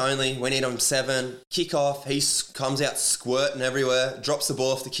 6 only. We need them 7. Kickoff. He comes out squirting everywhere. Drops the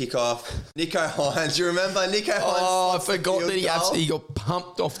ball off the kickoff. Nico Hines. Do you remember Nico Hines? Oh, I forgot that he got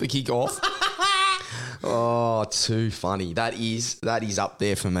pumped off the kickoff. Oh, too funny. That is up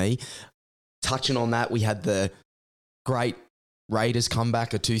there for me. Touching on that, we had the great Raiders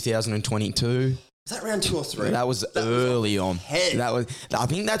comeback of 2022. Was that round 2 or 3? That was early on. Head. I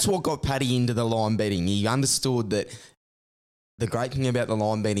think that's what got Paddy into the line betting. He understood that the great thing about the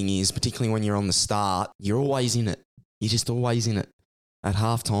line betting is, particularly when you're on the start, you're always in it. You're just always in it. At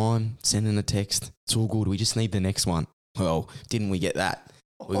halftime, sending a text, it's all good. We just need the next one. Well, didn't we get that?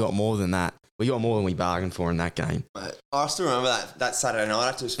 We got more than that. We got more than we bargained for in that game. Mate, I still remember that Saturday night. I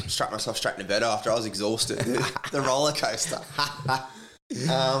had to strap myself straight into bed after I was exhausted. The roller coaster.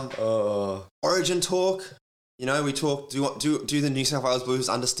 Origin talk. You know, we talk. Do the New South Wales Blues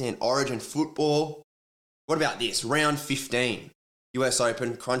understand Origin football? What about this? Round 15, US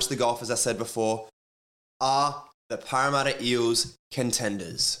Open. Crunch the golf, as I said before. Are the Parramatta Eels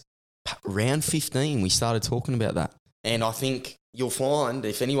contenders? Round 15, we started talking about that. And I think you'll find,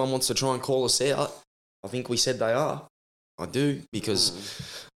 if anyone wants to try and call us out, I think we said they are. I do,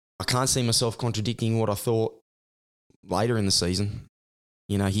 because I can't see myself contradicting what I thought later in the season.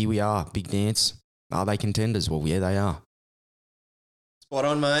 You know, here we are, big dance. Are they contenders? Well, yeah, they are. Spot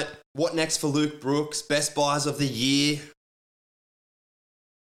on, mate. What next for Luke Brooks? Best buys of the year.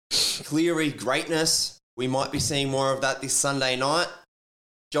 Cleary greatness. We might be seeing more of that this Sunday night.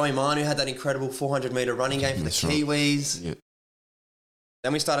 Joey Manu had that incredible 400-metre running game for the Kiwis. Yeah.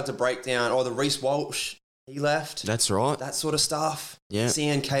 Then we started to break down, the Reece Walsh, he left. That's right. That sort of stuff. Yeah.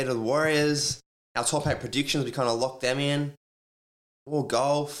 CNK to the Warriors. Our top 8 predictions, we kind of locked them in. More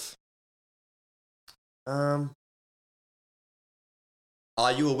golf. Are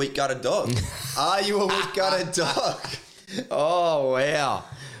you a weak-gutted dog? Are you a weak-gutted dog? Oh, wow.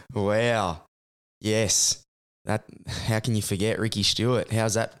 Wow. Yes. That. How can you forget Ricky Stewart?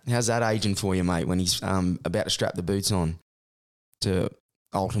 How's that aging for you, mate, when he's about to strap the boots on to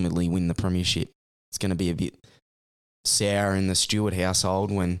ultimately win the premiership? It's going to be a bit sour in the Stewart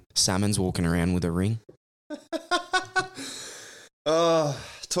household when Salmon's walking around with a ring.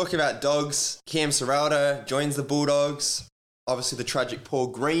 Talking about dogs, Cam Serraldo joins the Bulldogs. Obviously the tragic Paul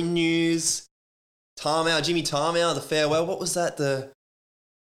Green news. Jimmy Tarmow, the farewell. What was that?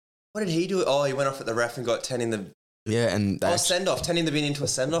 What did he do? Oh, he went off at the ref and got 10 in the... Yeah, and... send-off. 10 in the bin into a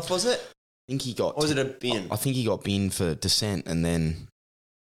send-off, was it? I think he got... Or was it a bin? I think he got binned for dissent, and then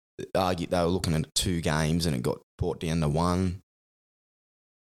they were looking at 2 games and it got brought down to 1.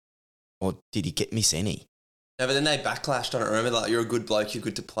 Or did he miss any? No, but then they backlashed on it. Remember, like, you're a good bloke, you're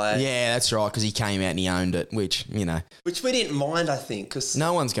good to play. Yeah, that's right, because he came out and he owned it, which, you know... Which we didn't mind, I think, because...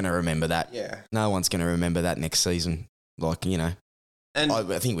 No one's going to remember that. Yeah. No one's going to remember that next season. Like, you know... And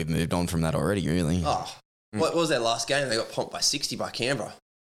I think we've moved on from that already, really. What was their last game? They got pumped by 60 by Canberra.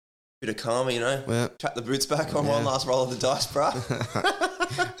 Bit of karma, you know. Well, Trap the boots back on one last roll of the dice, bruh.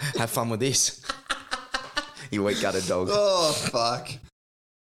 Have fun with this. You weak-gutted dog. Oh, fuck.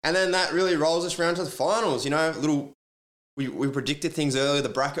 And then that really rolls us round to the finals, you know. We predicted things earlier, the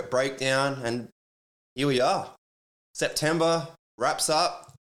bracket breakdown, and here we are. September wraps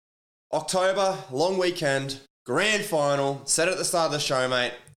up. October, long weekend. Grand final, said at the start of the show,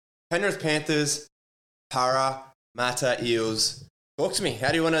 mate. Penrith Panthers, Parramatta Eels. Talk to me. How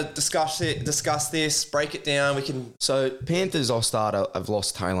do you want to discuss this? Break it down. So Panthers, I'll start. I've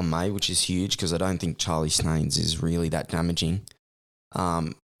lost Taylor May, which is huge because I don't think Charlie Staines is really that damaging.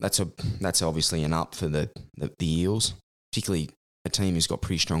 That's obviously an up for the Eels, particularly a team who's got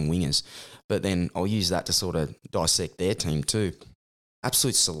pretty strong wingers. But then I'll use that to sort of dissect their team too.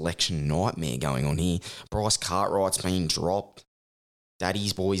 Absolute selection nightmare going on here. Bryce Cartwright's been dropped.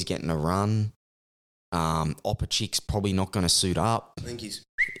 Daddy's boy's getting a run. Opachik's probably not going to suit up. I think he's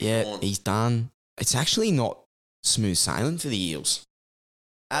he's done. It's actually not smooth sailing for the Eels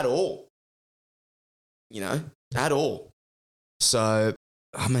at all. You know, at all. So,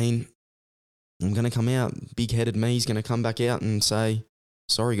 I mean, I'm going to come out. Big-headed me's going to come back out and say,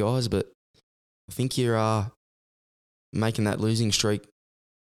 sorry, guys, but I think you're making that losing streak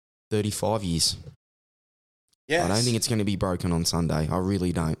 35 years. Yes. I don't think it's going to be broken on Sunday. I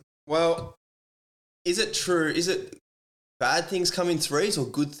really don't. Well, is it true? Is it bad things come in threes or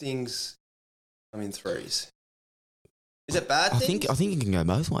good things come in threes? Is it bad things? I think it can go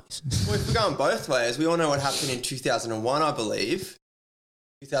both ways. Well, if we're going both ways, we all know what happened in 2001, I believe.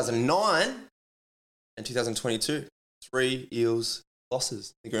 2009 and 2022. 3 Eels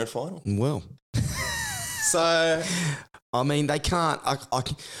losses in the grand final. Well. So, I mean, they can't... I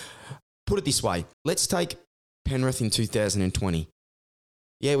put it this way. Let's take Penrith in 2020.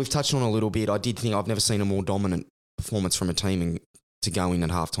 Yeah, we've touched on it a little bit. I did think I've never seen a more dominant performance from a team to go in at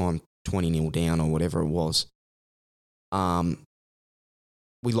halftime 20-0 down or whatever it was.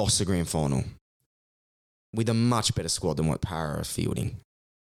 We lost the grand final. with a much better squad than what Para are fielding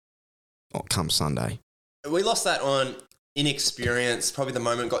come Sunday. We lost that on inexperience. Probably the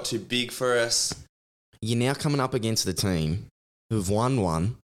moment got too big for us. You're now coming up against the team who've won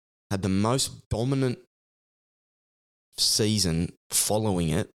one, had the most dominant season following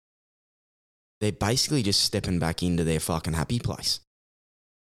it. They're basically just stepping back into their fucking happy place.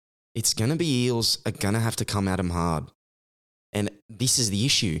 It's going to be Eels are going to have to come at them hard. And this is the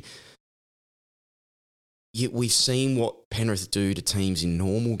issue. We've seen what Penrith do to teams in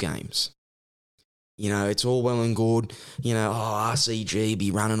normal games. You know, it's all well and good. You know, RCG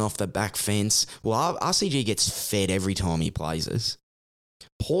be running off the back fence. Well, RCG gets fed every time he plays us.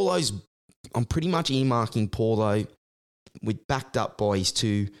 I'm pretty much earmarking Paulo with backed up by his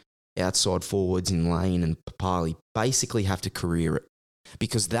two outside forwards in Lane and Papali, basically have to career it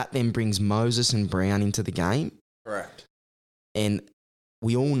because that then brings Moses and Brown into the game. Correct. And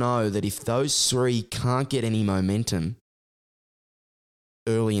we all know that if those three can't get any momentum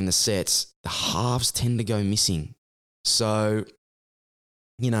early in the sets, the halves tend to go missing. So,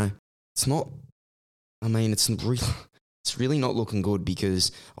 you know, it's really not looking good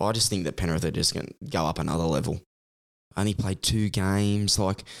because I just think that Penrith are just going to go up another level. Only played 2 games.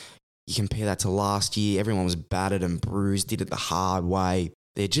 Like, you compare that to last year, everyone was battered and bruised, did it the hard way.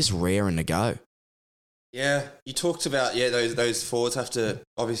 They're just raring to go. Yeah, you talked about, those forwards have to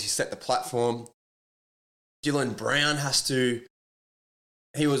obviously set the platform. Dylan Brown has to,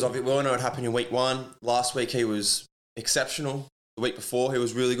 we all know what happened in week 1. Last week he was exceptional. The week before he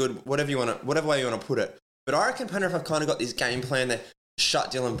was really good. Whatever way you want to put it. But I reckon Penrith have kind of got this game plan to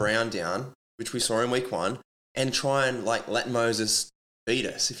shut Dylan Brown down, which we saw in week 1, and try and let Moses beat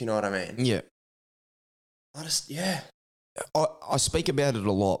us, if you know what I mean. Yeah. I speak about it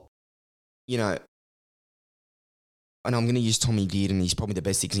a lot, you know, and I'm going to use Tommy Dearden. He's probably the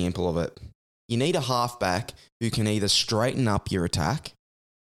best example of it. You need a halfback who can either straighten up your attack,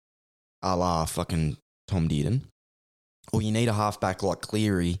 a la fucking Tom Dearden, or you need a halfback like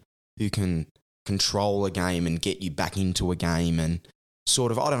Cleary who can control a game and get you back into a game and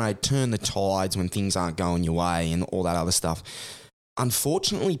sort of, I don't know, turn the tides when things aren't going your way and all that other stuff.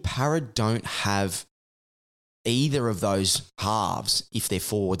 Unfortunately, Para don't have either of those halves if their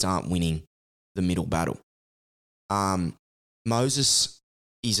forwards aren't winning the middle battle. Moses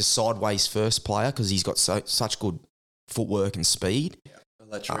is a sideways first player because he's got such good footwork and speed. Yeah,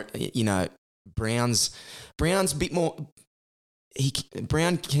 electric. You know, Brown's a bit more.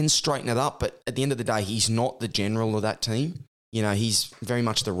 Brown can straighten it up, but at the end of the day, he's not the general of that team. You know, he's very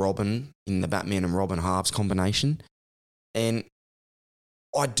much the Robin in the Batman and Robin halves combination. And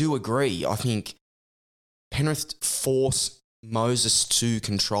I do agree. I think Penrith force Moses to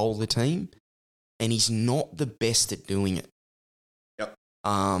control the team, and he's not the best at doing it. Yep.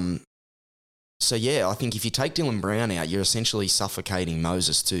 So, yeah, I think if you take Dylan Brown out, you're essentially suffocating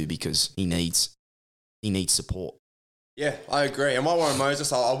Moses too because he needs support. Yeah, I agree. And while we're on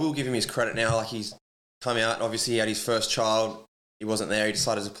Moses, I will give him his credit now. Like, he's come out. Obviously, he had his first child. He wasn't there. He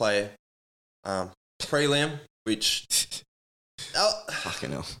decided to play prelim, which...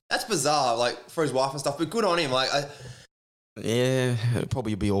 Fucking hell. That's bizarre, like, for his wife and stuff, but good on him. Yeah, it'll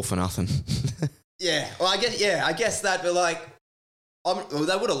probably be all for nothing. Yeah, well, I guess that, but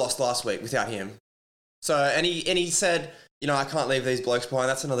they would have lost last week without him. So, and he said, you know, I can't leave these blokes behind.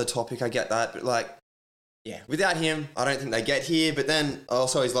 That's another topic. I get that, but without him, I don't think they get here. But then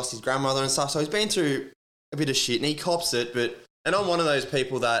also he's lost his grandmother and stuff, so he's been through a bit of shit, and he cops it. And I'm one of those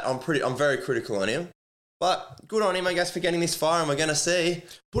people that I'm very critical on him. But good on him, I guess, for getting this far, and we're going to see.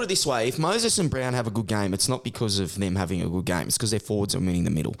 Put it this way, if Moses and Brown have a good game, it's not because of them having a good game. It's because their forwards are winning the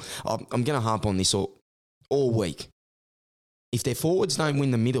middle. I'm going to harp on this all week. If their forwards don't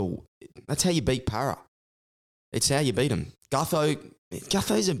win the middle, that's how you beat Para. It's how you beat them.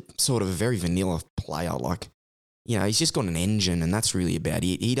 Gutho's a sort of a very vanilla player. Like, you know, he's just got an engine, and that's really about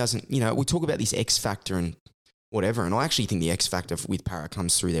it. He doesn't, you know, we talk about this X factor and whatever, and I actually think the X factor with Para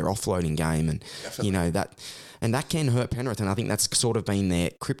comes through their offloading game, and definitely. You know that can hurt Penrith, and I think that's sort of been their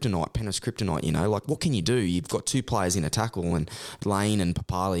kryptonite, Penrith's kryptonite. You know, like, what can you do? You've got 2 players in a tackle, and Lane and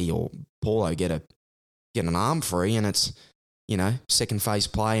Papali or Paulo get an arm free, and it's, you know, second phase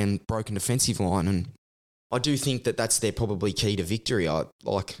play and broken defensive line, and I do think that that's their probably key to victory.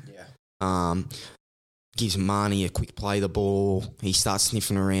 Gives Marnie a quick play the ball. He starts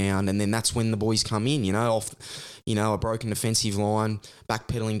sniffing around, and then that's when the boys come in, you know, off, you know, a broken defensive line,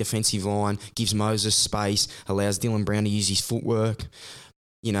 backpedaling defensive line, gives Moses space, allows Dylan Brown to use his footwork.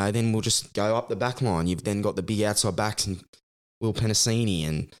 You know, then we'll just go up the back line. You've then got the big outside backs and Will Penasini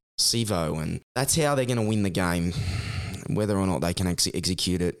and Sivo, and that's how they're going to win the game. Whether or not they can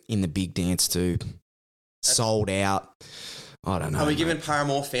execute it in the big dance too, sold out. I don't know. Are we mate. giving Para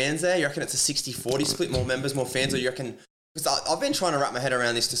more fans there? You reckon it's a 60-40 split, more members, more fans? Or you reckon... Because I've been trying to wrap my head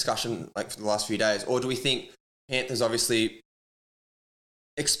around this discussion like for the last few days. Or do we think Panthers obviously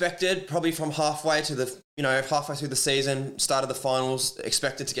expected probably from halfway to the, halfway through the season, start of the finals,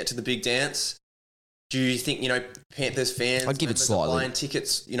 expected to get to the big dance? Do you think, Panthers fans... I'd give it slightly. Buying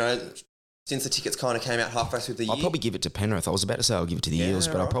tickets, since the tickets kind of came out halfway through the year? I'll probably give it to Penrith. I was about to say I'll give it to the Eels,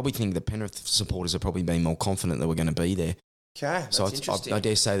 but I probably think the Penrith supporters have probably been more confident that we're going to be there. Okay, that's interesting. I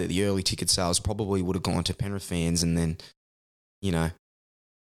dare say that the early ticket sales probably would have gone to Penrith fans, and then, it'll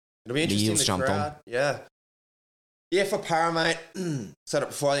be interesting. Eels jumped on. Yeah. Yeah, for Para, mate, said it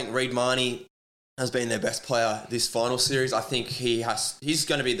before, I think Reid Marnie has been their best player this final series. I think he's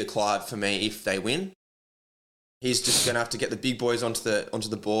going to be the Clyde for me if they win. He's just going to have to get the big boys onto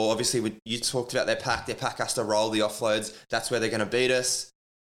the ball. Obviously, you talked about their pack. Their pack has to roll the offloads. That's where they're going to beat us.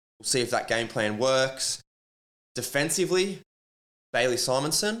 We'll see if that game plan works. Defensively, Bailey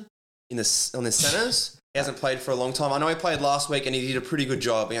Simonson on the centres. He hasn't played for a long time. I know he played last week and he did a pretty good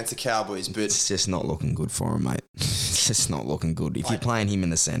job against the Cowboys, but it's just not looking good for him, mate. It's just not looking good if you're playing him in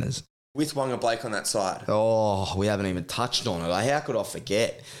the centres. With Wonga Blake on that side. Oh, we haven't even touched on it. How could I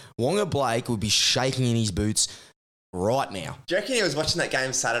forget? Wonga Blake would be shaking in his boots right now. Do you reckon he was watching that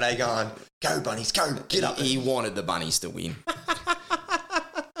game Saturday going, go Bunnies, go, get up. He wanted the Bunnies to win.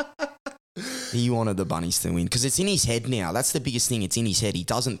 He wanted the Bunnies to win because it's in his head now. That's the biggest thing. It's in his head. He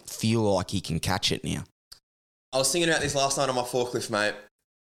doesn't feel like he can catch it now. I was thinking about this last night on my forklift, mate.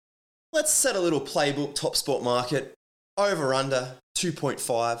 Let's set a little playbook, Top Sport Market. Over under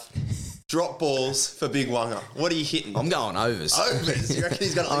 2.5. Drop balls for Big Wonga. What are you hitting? I'm going overs. Overs? You reckon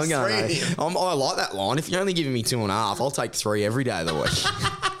he's got at least 3 in him? I like that line. If you're only giving me 2.5, I'll take 3 every day of the week.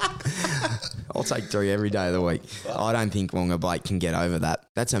 I'll take 3 every day of the week. I don't think Wonga Blake can get over that.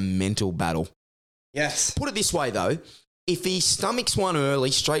 That's a mental battle. Yes. Put it this way, though. If he stomachs one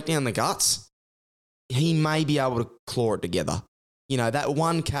early, straight down the guts, he may be able to claw it together. That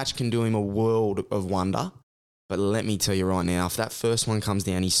one catch can do him a world of wonder. But let me tell you right now, if that first one comes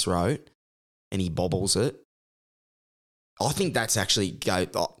down his throat and he bobbles it, I think that's actually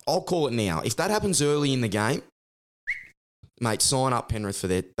I'll call it now. If that happens early in the game, mate, sign up Penrith for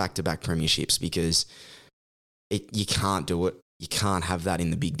their back-to-back premierships because you can't do it. You can't have that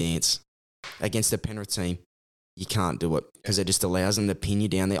in the big dance. Against the Penrith team, you can't do it because it just allows them to pin you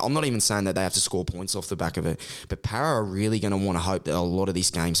down there. I'm not even saying that they have to score points off the back of it, but Para are really going to want to hope that a lot of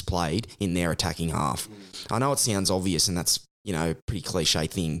these games played in their attacking half. I know it sounds obvious and that's, pretty cliche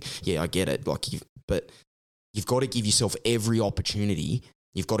thing. Yeah, I get it. But you've got to give yourself every opportunity.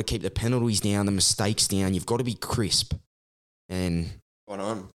 You've got to keep the penalties down, the mistakes down. You've got to be crisp. And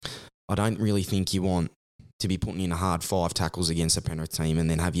I don't really think you want to be putting in a hard 5 tackles against a Penrith team and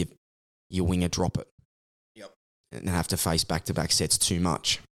then have your winger drop it. Yep. And have to face back-to-back sets too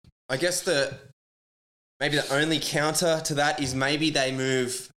much. I guess maybe the only counter to that is maybe they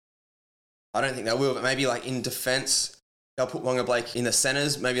move, I don't think they will, but maybe like in defence, they'll put Wonga Blake in the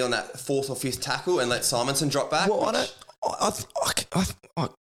centres, maybe on that 4th or 5th tackle and let Simonson drop back. Well,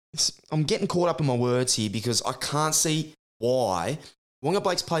 I'm getting caught up in my words here because I can't see why. Wonga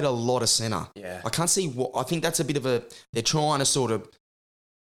Blake's played a lot of centre. Yeah. I can't see what. I think that's a bit of they're trying to sort of,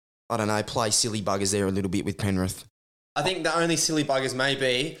 play silly buggers there a little bit with Penrith. I think the only silly buggers may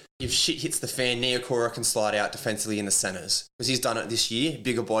be if shit hits the fan, Neokora can slide out defensively in the centres because he's done it this year,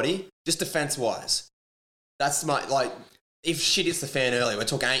 bigger body, just defence-wise. That's if shit hits the fan early, we're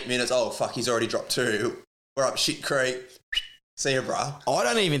talking 8 minutes, oh, fuck, he's already dropped 2. We're up shit creek. See you, bruh. I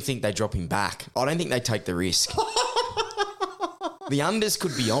don't even think they drop him back. I don't think they take the risk. The unders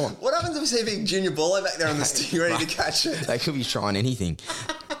could be on. What happens if we see a big Junior Baller back there on the stick ready to catch it? They could be trying anything.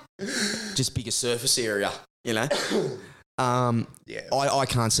 Just bigger surface area, Yeah. I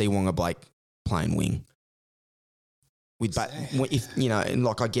can't see Wonga Blake playing wing. I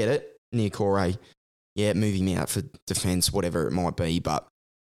get it, Neokore, move him out for defence, whatever it might be, but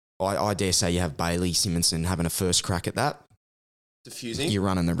I dare say you have Bailey Simonson having a first crack at that. Diffusing. You're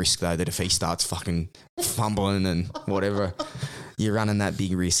running the risk, though, that if he starts fucking fumbling and whatever, you're running that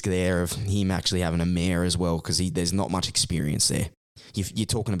big risk there of him actually having a mare as well because there's not much experience there. You're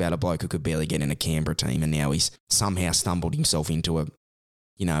talking about a bloke who could barely get in a Canberra team and now he's somehow stumbled himself into a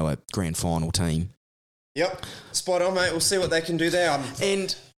grand final team. Yep. Spot on, mate. We'll see what they can do there.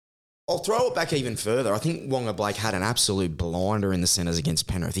 And I'll throw it back even further. I think Wonga Blake had an absolute blinder in the centres against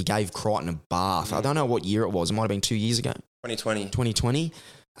Penrith. He gave Crichton a bath. I don't know what year it was. It might have been 2 years ago. 2020.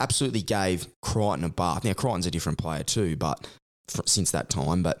 Absolutely gave Crichton a bath. Now, Crichton's a different player too, but since that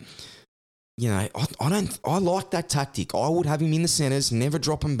time. But I like that tactic. I would have him in the centres, never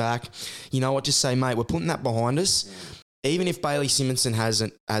drop him back. You know what? Just say, mate, we're putting that behind us. Even if Bailey Simonson has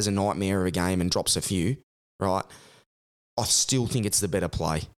a nightmare of a game and drops a few, right? I still think it's the better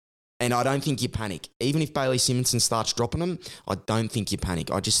play. And I don't think you panic. Even if Bailey Simonson starts dropping them, I don't think you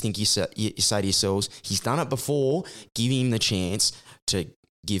panic. I just think you say to yourselves, he's done it before, give him the chance to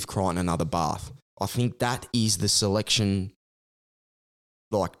give Crichton another bath. I think that is the selection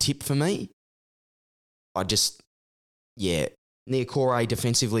tip for me. Niokore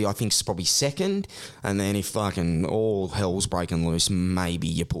defensively, I think is probably second. And then if fucking all hell's breaking loose, maybe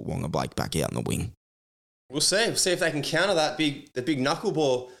you put Wonga Blake back out in the wing. We'll see. We'll see if they can counter the big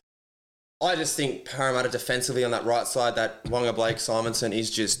knuckleball. I just think Parramatta defensively on that right side, that Wonga Blake Simonson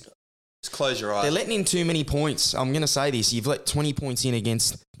is just close your eyes. They're letting in too many points. I'm going to say this. You've let 20 points in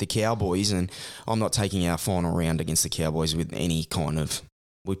against the Cowboys, and I'm not taking our final round against the Cowboys with any kind of...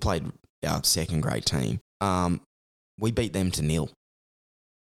 We played our second-grade team. We beat them to 0.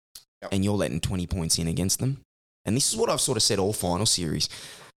 Yep. And you're letting 20 points in against them. And this is what I've sort of said all final series.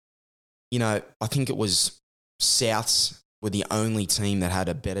 I think it was Souths were the only team that had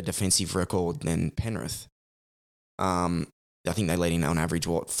a better defensive record than Penrith. I think they let in on average,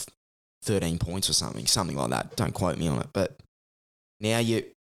 13 points or something like that. Don't quote me on it. But now you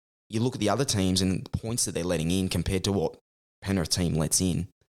look at the other teams and the points that they're letting in compared to what Penrith team lets in.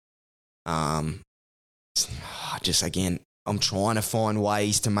 Just again, I'm trying to find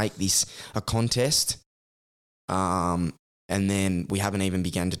ways to make this a contest. And then we haven't even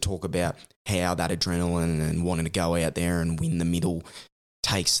begun to talk about how that adrenaline and wanting to go out there and win the middle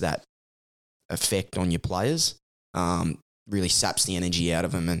takes that effect on your players. Really saps the energy out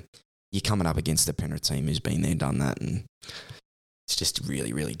of them, and you're coming up against the Penrith team who's been there, done that, and it's just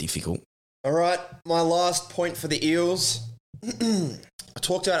really, really difficult. All right, my last point for the Eels. I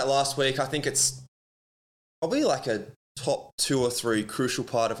talked about it last week. I think it's probably like a top 2 or 3 crucial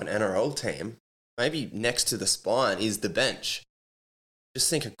part of an NRL team. Maybe next to the spine is the bench. Just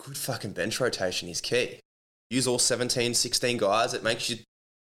think a good fucking bench rotation is key. Use all 17, 16 guys. It makes you...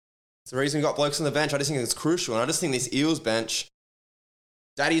 It's the reason we got blokes on the bench. I just think it's crucial. And I just think this Eels bench...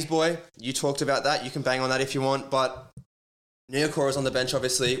 Daddy's boy, you talked about that. You can bang on that if you want. But Niokore is on the bench,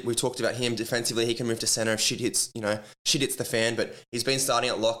 obviously. We talked about him defensively. He can move to centre if shit hits the fan. But he's been starting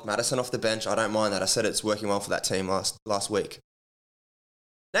at lock. Madison off the bench. I don't mind that. I said it's working well for that team last week.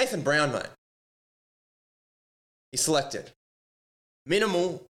 Nathan Brown, mate. He's selected.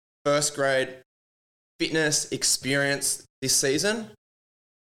 Minimal first grade fitness experience this season.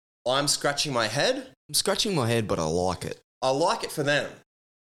 I'm scratching my head. I'm scratching my head, but I like it. I like it for them.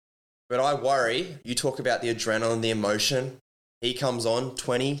 But I worry, you talk about the adrenaline, the emotion. He comes on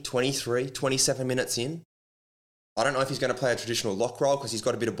 20, 23, 27 minutes in. I don't know if he's going to play a traditional lock roll because he's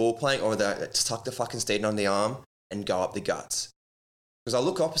got a bit of ball playing, or just tuck the fucking Steeden on the arm and go up the guts. Because I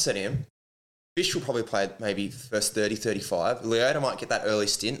look opposite him. Fish will probably play maybe first 30, 35. Leota might get that early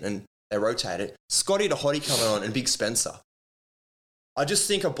stint and they rotate it. Scotty to Hottie coming on and Big Spencer. I just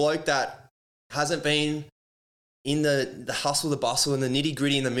think a bloke that hasn't been in the hustle, the bustle, and the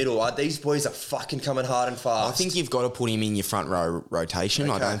nitty-gritty in the middle, these boys are fucking coming hard and fast. I think you've got to put him in your front row rotation.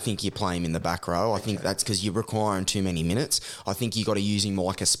 Okay. I don't think you play him in the back row. I think that's because you're requiring too many minutes. I think you've got to use him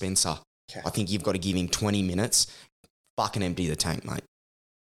like a Spencer. Okay. I think you've got to give him 20 minutes. Fucking empty the tank, mate.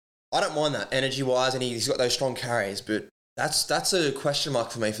 I don't mind that energy-wise, and he's got those strong carries, but that's a question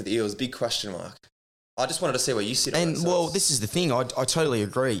mark for me for the Eels, big question mark. I just wanted to see where you sit on it. And, well, this is the thing. I totally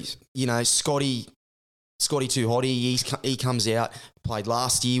agree. Scotty Too Hottie, he comes out, played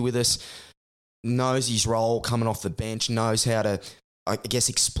last year with us, knows his role coming off the bench, knows how to, I guess,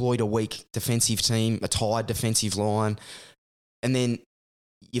 exploit a weak defensive team, a tired defensive line. And then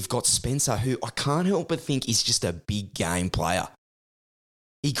you've got Spencer, who I can't help but think is just a big game player.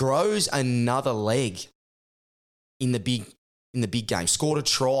 He grows another leg in the big game. Scored a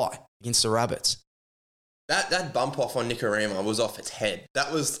try against the Rabbits. That bump off on Nikorima was off its head.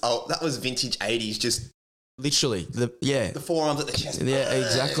 That was vintage 80s, just literally. The forearms at the chest. Yeah,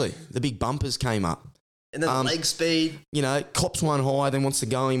 exactly. The big bumpers came up. And then the leg speed. Cops one high, then wants to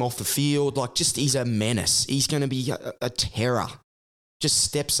go him off the field. He's a menace. He's going to be a terror. Just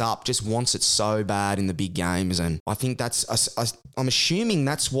steps up, just wants it so bad in the big games. And I think I'm assuming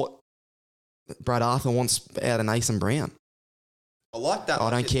that's what Brad Arthur wants out of Nathan Brown. I like that.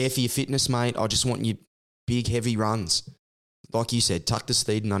 I don't care for your fitness, mate. I just want you big, heavy runs. Like you said, tuck the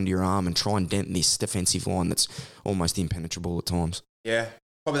Steeden under your arm and try and dent this defensive line that's almost impenetrable at times. Yeah,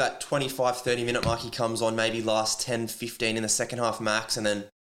 probably that 25, 30-minute mark he comes on, maybe last 10, 15 in the second half max. And then,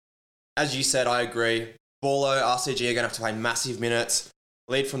 as you said, I agree. Borlo, RCG are going to have to play massive minutes.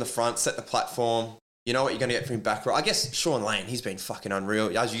 lead from the front, set the platform. You know what you're going to get from him back row. I guess Sean Lane, he's been fucking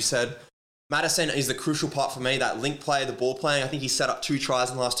unreal. As you said, Madison is the crucial part for me, that link play, the ball playing. I think he set up 2 tries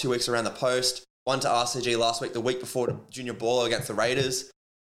in the last 2 weeks around the post. One to RCG last week, the week before to Junior Baller against the Raiders.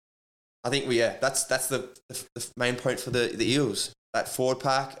 I think that's the main point for the Eels. That forward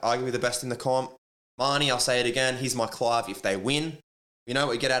pack, arguably the best in the comp. Marnie, I'll say it again, he's my Clive if they win. You know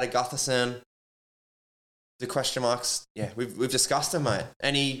what we get out of Gutherson. The question marks, yeah, we've discussed them, mate.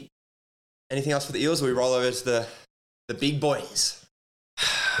 Anything else for the Eels, or we roll over to the big boys?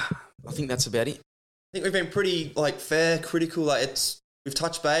 I think that's about it. I think we've been pretty fair, critical. We've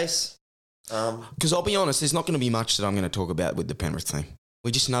touched base. Because I'll be honest, there's not going to be much that I'm going to talk about with the Penrith team.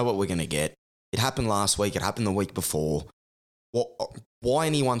 We just know what we're going to get. It happened last week. It happened the week before. Why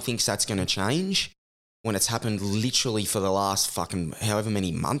anyone thinks that's going to change when it's happened literally for the last fucking however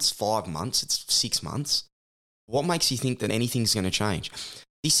many months, 5 months, it's 6 months. What makes you think that anything's going to change?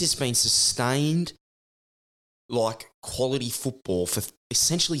 This has been sustained quality football for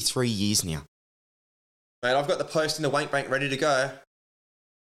essentially 3 years now. Mate, I've got the post in the Wank Bank ready to go.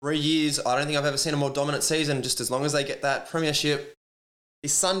 3 years, I don't think I've ever seen a more dominant season, just as long as they get that premiership.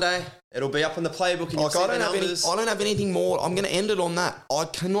 This Sunday, it'll be up on the playbook and you'll see the numbers. I don't have anything more. I'm going to end it on that. I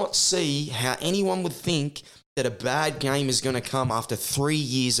cannot see how anyone would think that a bad game is going to come after 3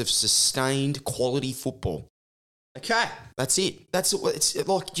 years of sustained quality football. Okay. That's it. It's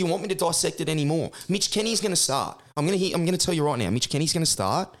do you want me to dissect it anymore? Mitch Kenny's going to start. I'm going to tell you right now, Mitch Kenny's going to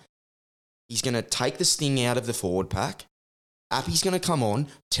start. He's going to take the sting out of the forward pack. Appy's going to come on,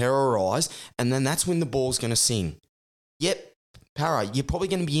 terrorise, and then that's when the ball's going to sing. Yep, Para, you're probably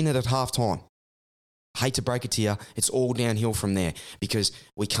going to be in it at half-time. Hate to break it to you, it's all downhill from there because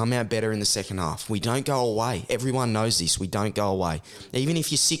we come out better in the second half. We don't go away. Everyone knows this. We don't go away. Even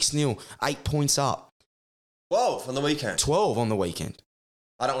if you're 6-0, 8 points up. 12 on the weekend. 12 on the weekend.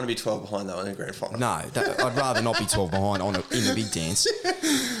 I don't want to be 12 behind though in the grand final. No, I'd rather not be 12 behind in the big dance.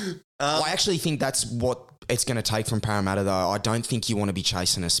 I actually think that's what it's going to take from Parramatta though. I don't think you want to be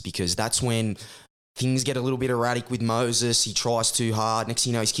chasing us because that's when things get a little bit erratic with Moses. He tries too hard. Next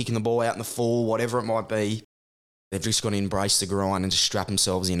thing you know, he's kicking the ball out in the full, whatever it might be. They've just got to embrace the grind and just strap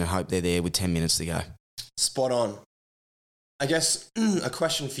themselves in and hope they're there with 10 minutes to go. Spot on. I guess a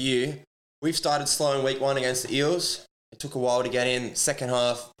question for you. We've started slow in week 1 against the Eels. It took a while to get in. Second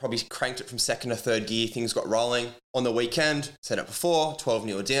half, probably cranked it from second to third gear. Things got rolling. On the weekend, said it before,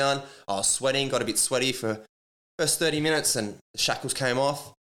 12-0 down. I was sweating, got a bit sweaty for first 30 minutes and the shackles came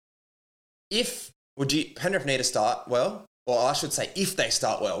off. Penrith need to start well? Or I should say, if they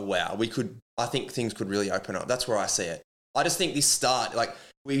start well, wow, I think things could really open up. That's where I see it. I just think this start,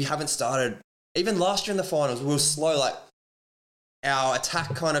 we haven't started, even last year in the finals, we were slow, our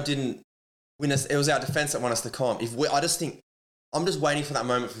attack kind of didn't win us. It was our defense that won us the comp. I'm just waiting for that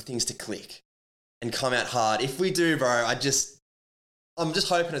moment for things to click and come out hard. If we do, bro, I'm just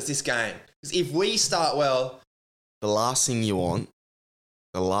hoping it's this game. Because if we start well... The last thing you want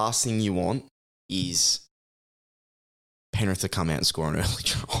is Penrith to come out and score an early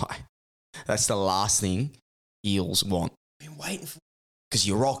try. That's the last thing Eels want. I've been waiting for... Because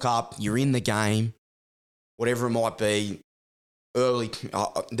you rock up, you're in the game, whatever it might be,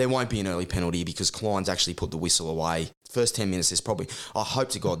 there won't be an early penalty because Klein's actually put the whistle away. First 10 minutes, I hope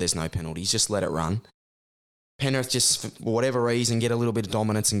to God there's no penalties. Just let it run. Penrith just, for whatever reason, get a little bit of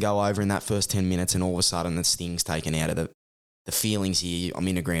dominance and go over in that first 10 minutes and all of a sudden the sting's taken out of the feelings here. I'm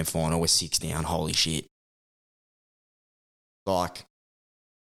in a grand final, we're 6 down, holy shit. That's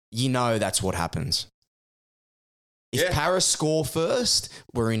what happens. If Paris score first,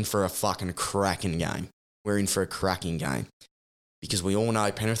 we're in for a fucking cracking game. We're in for a cracking game. Because we all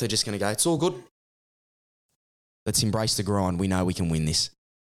know Penrith are just going to go, it's all good. Let's embrace the grind. We know we can win this.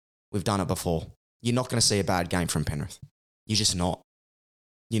 We've done it before. You're not going to see a bad game from Penrith. You're just not.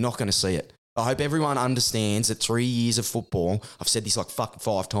 You're not going to see it. I hope everyone understands that 3 years of football, I've said this fucking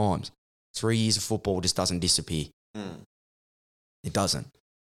 5 times, 3 years of football just doesn't disappear. It doesn't.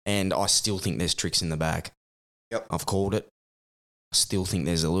 And I still think there's tricks in the bag. Yep. I've called it. I still think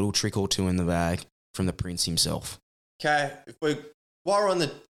there's a little trick or two in the bag from the Prince himself. Okay, while we're on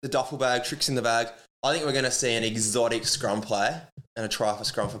the duffel bag, tricks in the bag, I think we're going to see an exotic scrum play and a try for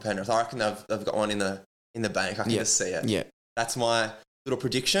scrum for Penrith. I reckon they've got one in the bank. I can just see it. Yeah. That's my little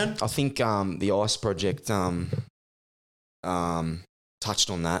prediction. I think the Ice Project touched on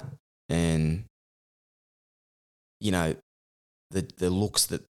that and, the looks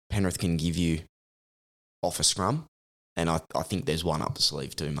that Penrith can give you off a scrum. And I think there's one up the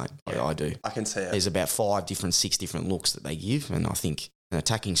sleeve too, mate. Yeah, I do. I can see it. There's about 6 different looks that they give, and I think an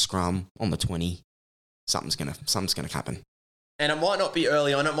attacking scrum on the 20, something's gonna happen. And it might not be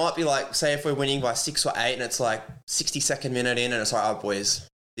early on. It might be like, say, if we're winning by 6 or 8 and it's like 62nd minute in and it's like, oh, boys,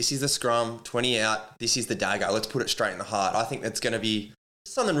 this is the scrum, 20 out. This is the dagger. Let's put it straight in the heart. I think that's going to be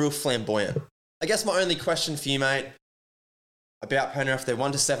something real flamboyant. I guess my only question for you, mate, about Penrith, they're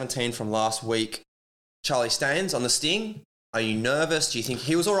 1-17 from last week. Charlie Staines on the Sting. Are you nervous? Do you think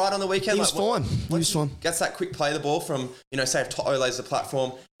he was all right on the weekend? He was fine. He was fine. Gets that quick play the ball from, say if Toto lays the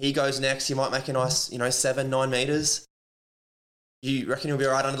platform, he goes next. He might make a nice, 7-9 metres. You reckon he'll be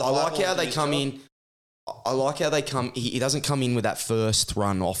all right under the I like how they come in. I like how they come. He doesn't come in with that first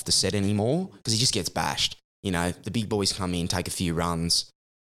run off the set anymore because he just gets bashed. The big boys come in, take a few runs,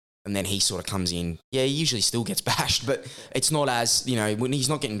 and then he sort of comes in. Yeah, he usually still gets bashed, but it's not as, when he's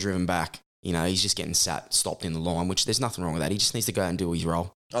not getting driven back. He's just getting stopped in the line, which there's nothing wrong with that. He just needs to go out and do his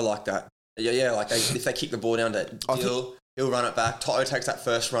role. I like that. Yeah, like if they kick the ball down to Dill, he'll run it back. Toto takes that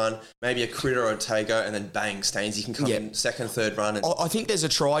first run, maybe a Critter or a Tago, and then bang, Staines. He can come in second, third run. I think there's a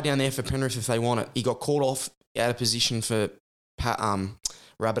try down there for Penrith if they want it. He got called off out of position for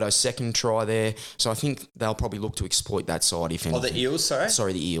Rabbitoh's second try there. So I think they'll probably look to exploit that side if anything. The Eels, sorry?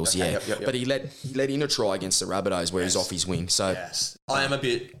 Sorry, the Eels, okay, yeah. Yep. But he let in a try against the Rabbitohs where he's off his wing. So yes. I am a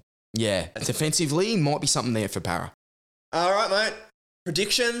bit... Yeah, defensively, might be something there for Para. All right, mate.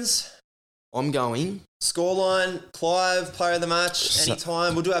 Predictions? I'm going. Scoreline, Clive, player of the match,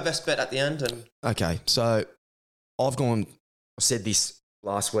 anytime. We'll do our best bet at the end. Okay, so I said this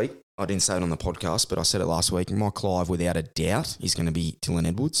last week. I didn't say it on the podcast, but I said it last week. My Clive, without a doubt, is going to be Dylan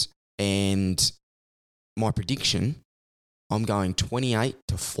Edwards. And my prediction, I'm going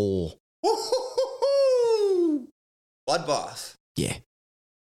 28-4. Bloodbath. Yeah.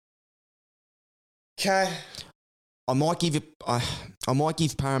 Okay. I might give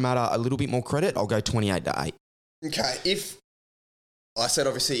Parramatta a little bit more credit. I'll go 28-8. Okay. If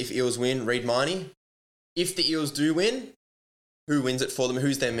Eels win, Reid Marnie. If the Eels do win, who wins it for them?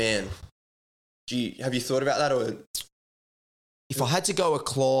 Who's their man? Have you thought about that? Or if I had to go a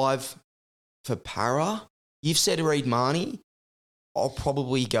Clive for Para, you've said Reid Marnie. I'll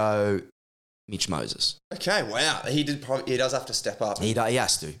probably go Mitch Moses. Okay. Wow. He does have to step up. He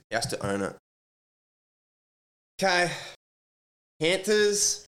has to. He has to own it. Okay,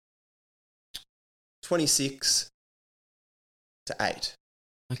 Panthers, 26-8.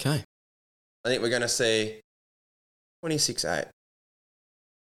 Okay. I think we're going to see 26-8.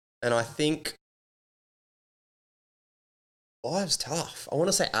 And I think Clive's tough. I want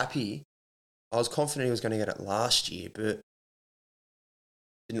to say Appy. I was confident he was going to get it last year, but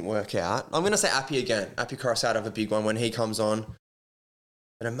didn't work out. I'm going to say Appy again. Appy Cross out of a big one when he comes on.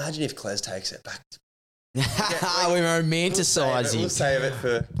 And imagine if Cles takes it back. We're romanticising. We'll save it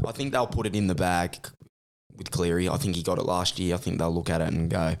for... I think they'll put it in the bag with Cleary. I think he got it last year. I think they'll look at it and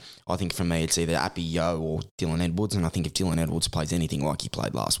go, I think for me it's either Appy Yo or Dylan Edwards. And I think if Dylan Edwards plays anything like he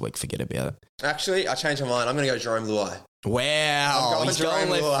played last week, forget about it. Actually, I changed my mind. I'm going to go Jerome Luai. Wow. He's going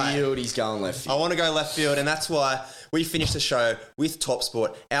left field. He's going left field. I want to go left field, and that's why we finished the show with Top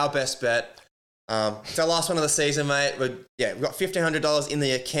Sport, our best bet. It's our last one of the season, mate. We've got $1,500 in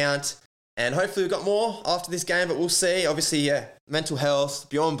the account. And hopefully we've got more after this game, but we'll see. Obviously, mental health,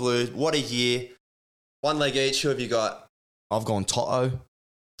 Beyond Blue, what a year. One leg each. Who have you got? I've gone Toto.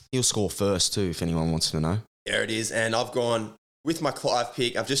 He'll score first too, if anyone wants to know. There it is. And I've gone with my Clive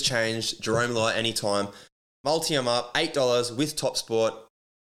pick. I've just changed Jerome Luai anytime. Multi them up, $8 with Top Sport.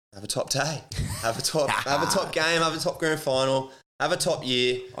 Have a top day. Have a top game. Have a top grand final. Have a top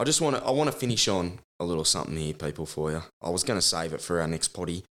year. I want to finish on a little something here, people, for you. I was going to save it for our next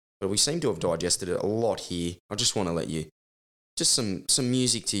potty. But we seem to have digested it a lot here. I just want to let you... Just some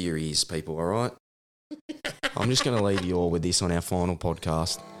music to your ears, people, all right? I'm just going to leave you all with this on our final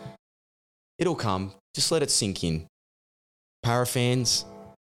podcast. It'll come. Just let it sink in. Para fans,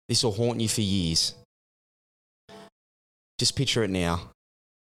 this will haunt you for years. Just picture it now.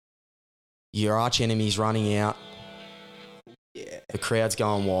 Your arch enemy's running out. Yeah. The crowd's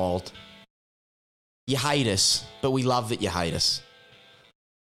going wild. You hate us, but we love that you hate us.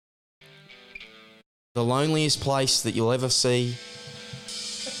 The loneliest place that you'll ever see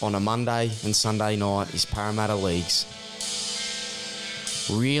on a Monday and Sunday night is Parramatta Leagues.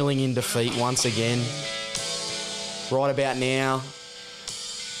 Reeling in defeat once again. Right about now,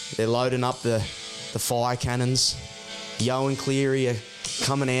 they're loading up the fire cannons. Yo and Cleary are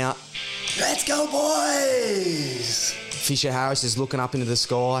coming out. Let's go, boys! Fisher Harris is looking up into the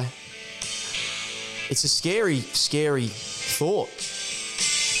sky. It's a scary, scary thought.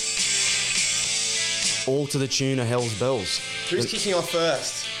 All to the tune of Hell's Bells. Who's kicking off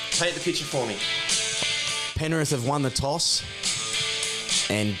first? Paint the picture for me. Penrith have won the toss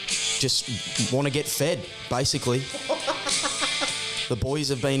and just want to get fed, basically.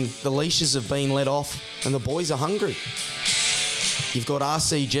 The leashes have been let off and the boys are hungry. You've got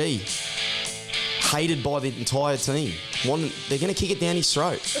RCG, hated by the entire team. They're going to kick it down his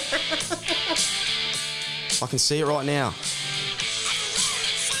throat. I can see it right now.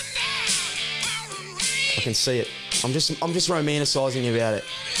 I can see it. I'm just romanticising about it.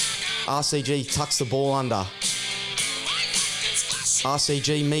 RCG tucks the ball under.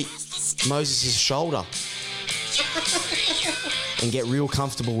 RCG meet Moses' shoulder. And get real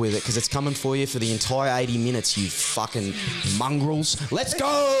comfortable with it because it's coming for you for the entire 80 minutes, you fucking mongrels. Let's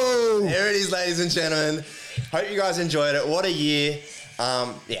go! There it is, ladies and gentlemen. Hope you guys enjoyed it. What a year.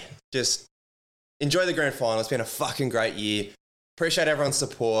 Just enjoy the grand final. It's been a fucking great year. Appreciate everyone's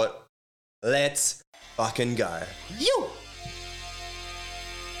support. Let's fucking go. You!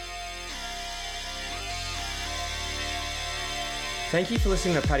 Thank you for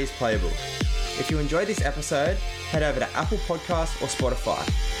listening to Paddy's Playbook. If you enjoyed this episode, head over to Apple Podcasts or Spotify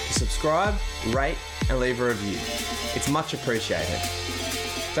to subscribe, rate, and leave a review. It's much appreciated.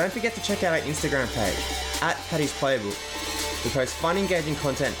 Don't forget to check out our Instagram page, @Paddy's Playbook. We post fun, engaging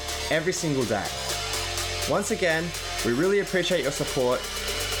content every single day. Once again, we really appreciate your support.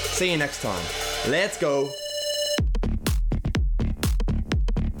 See you next time. Let's go.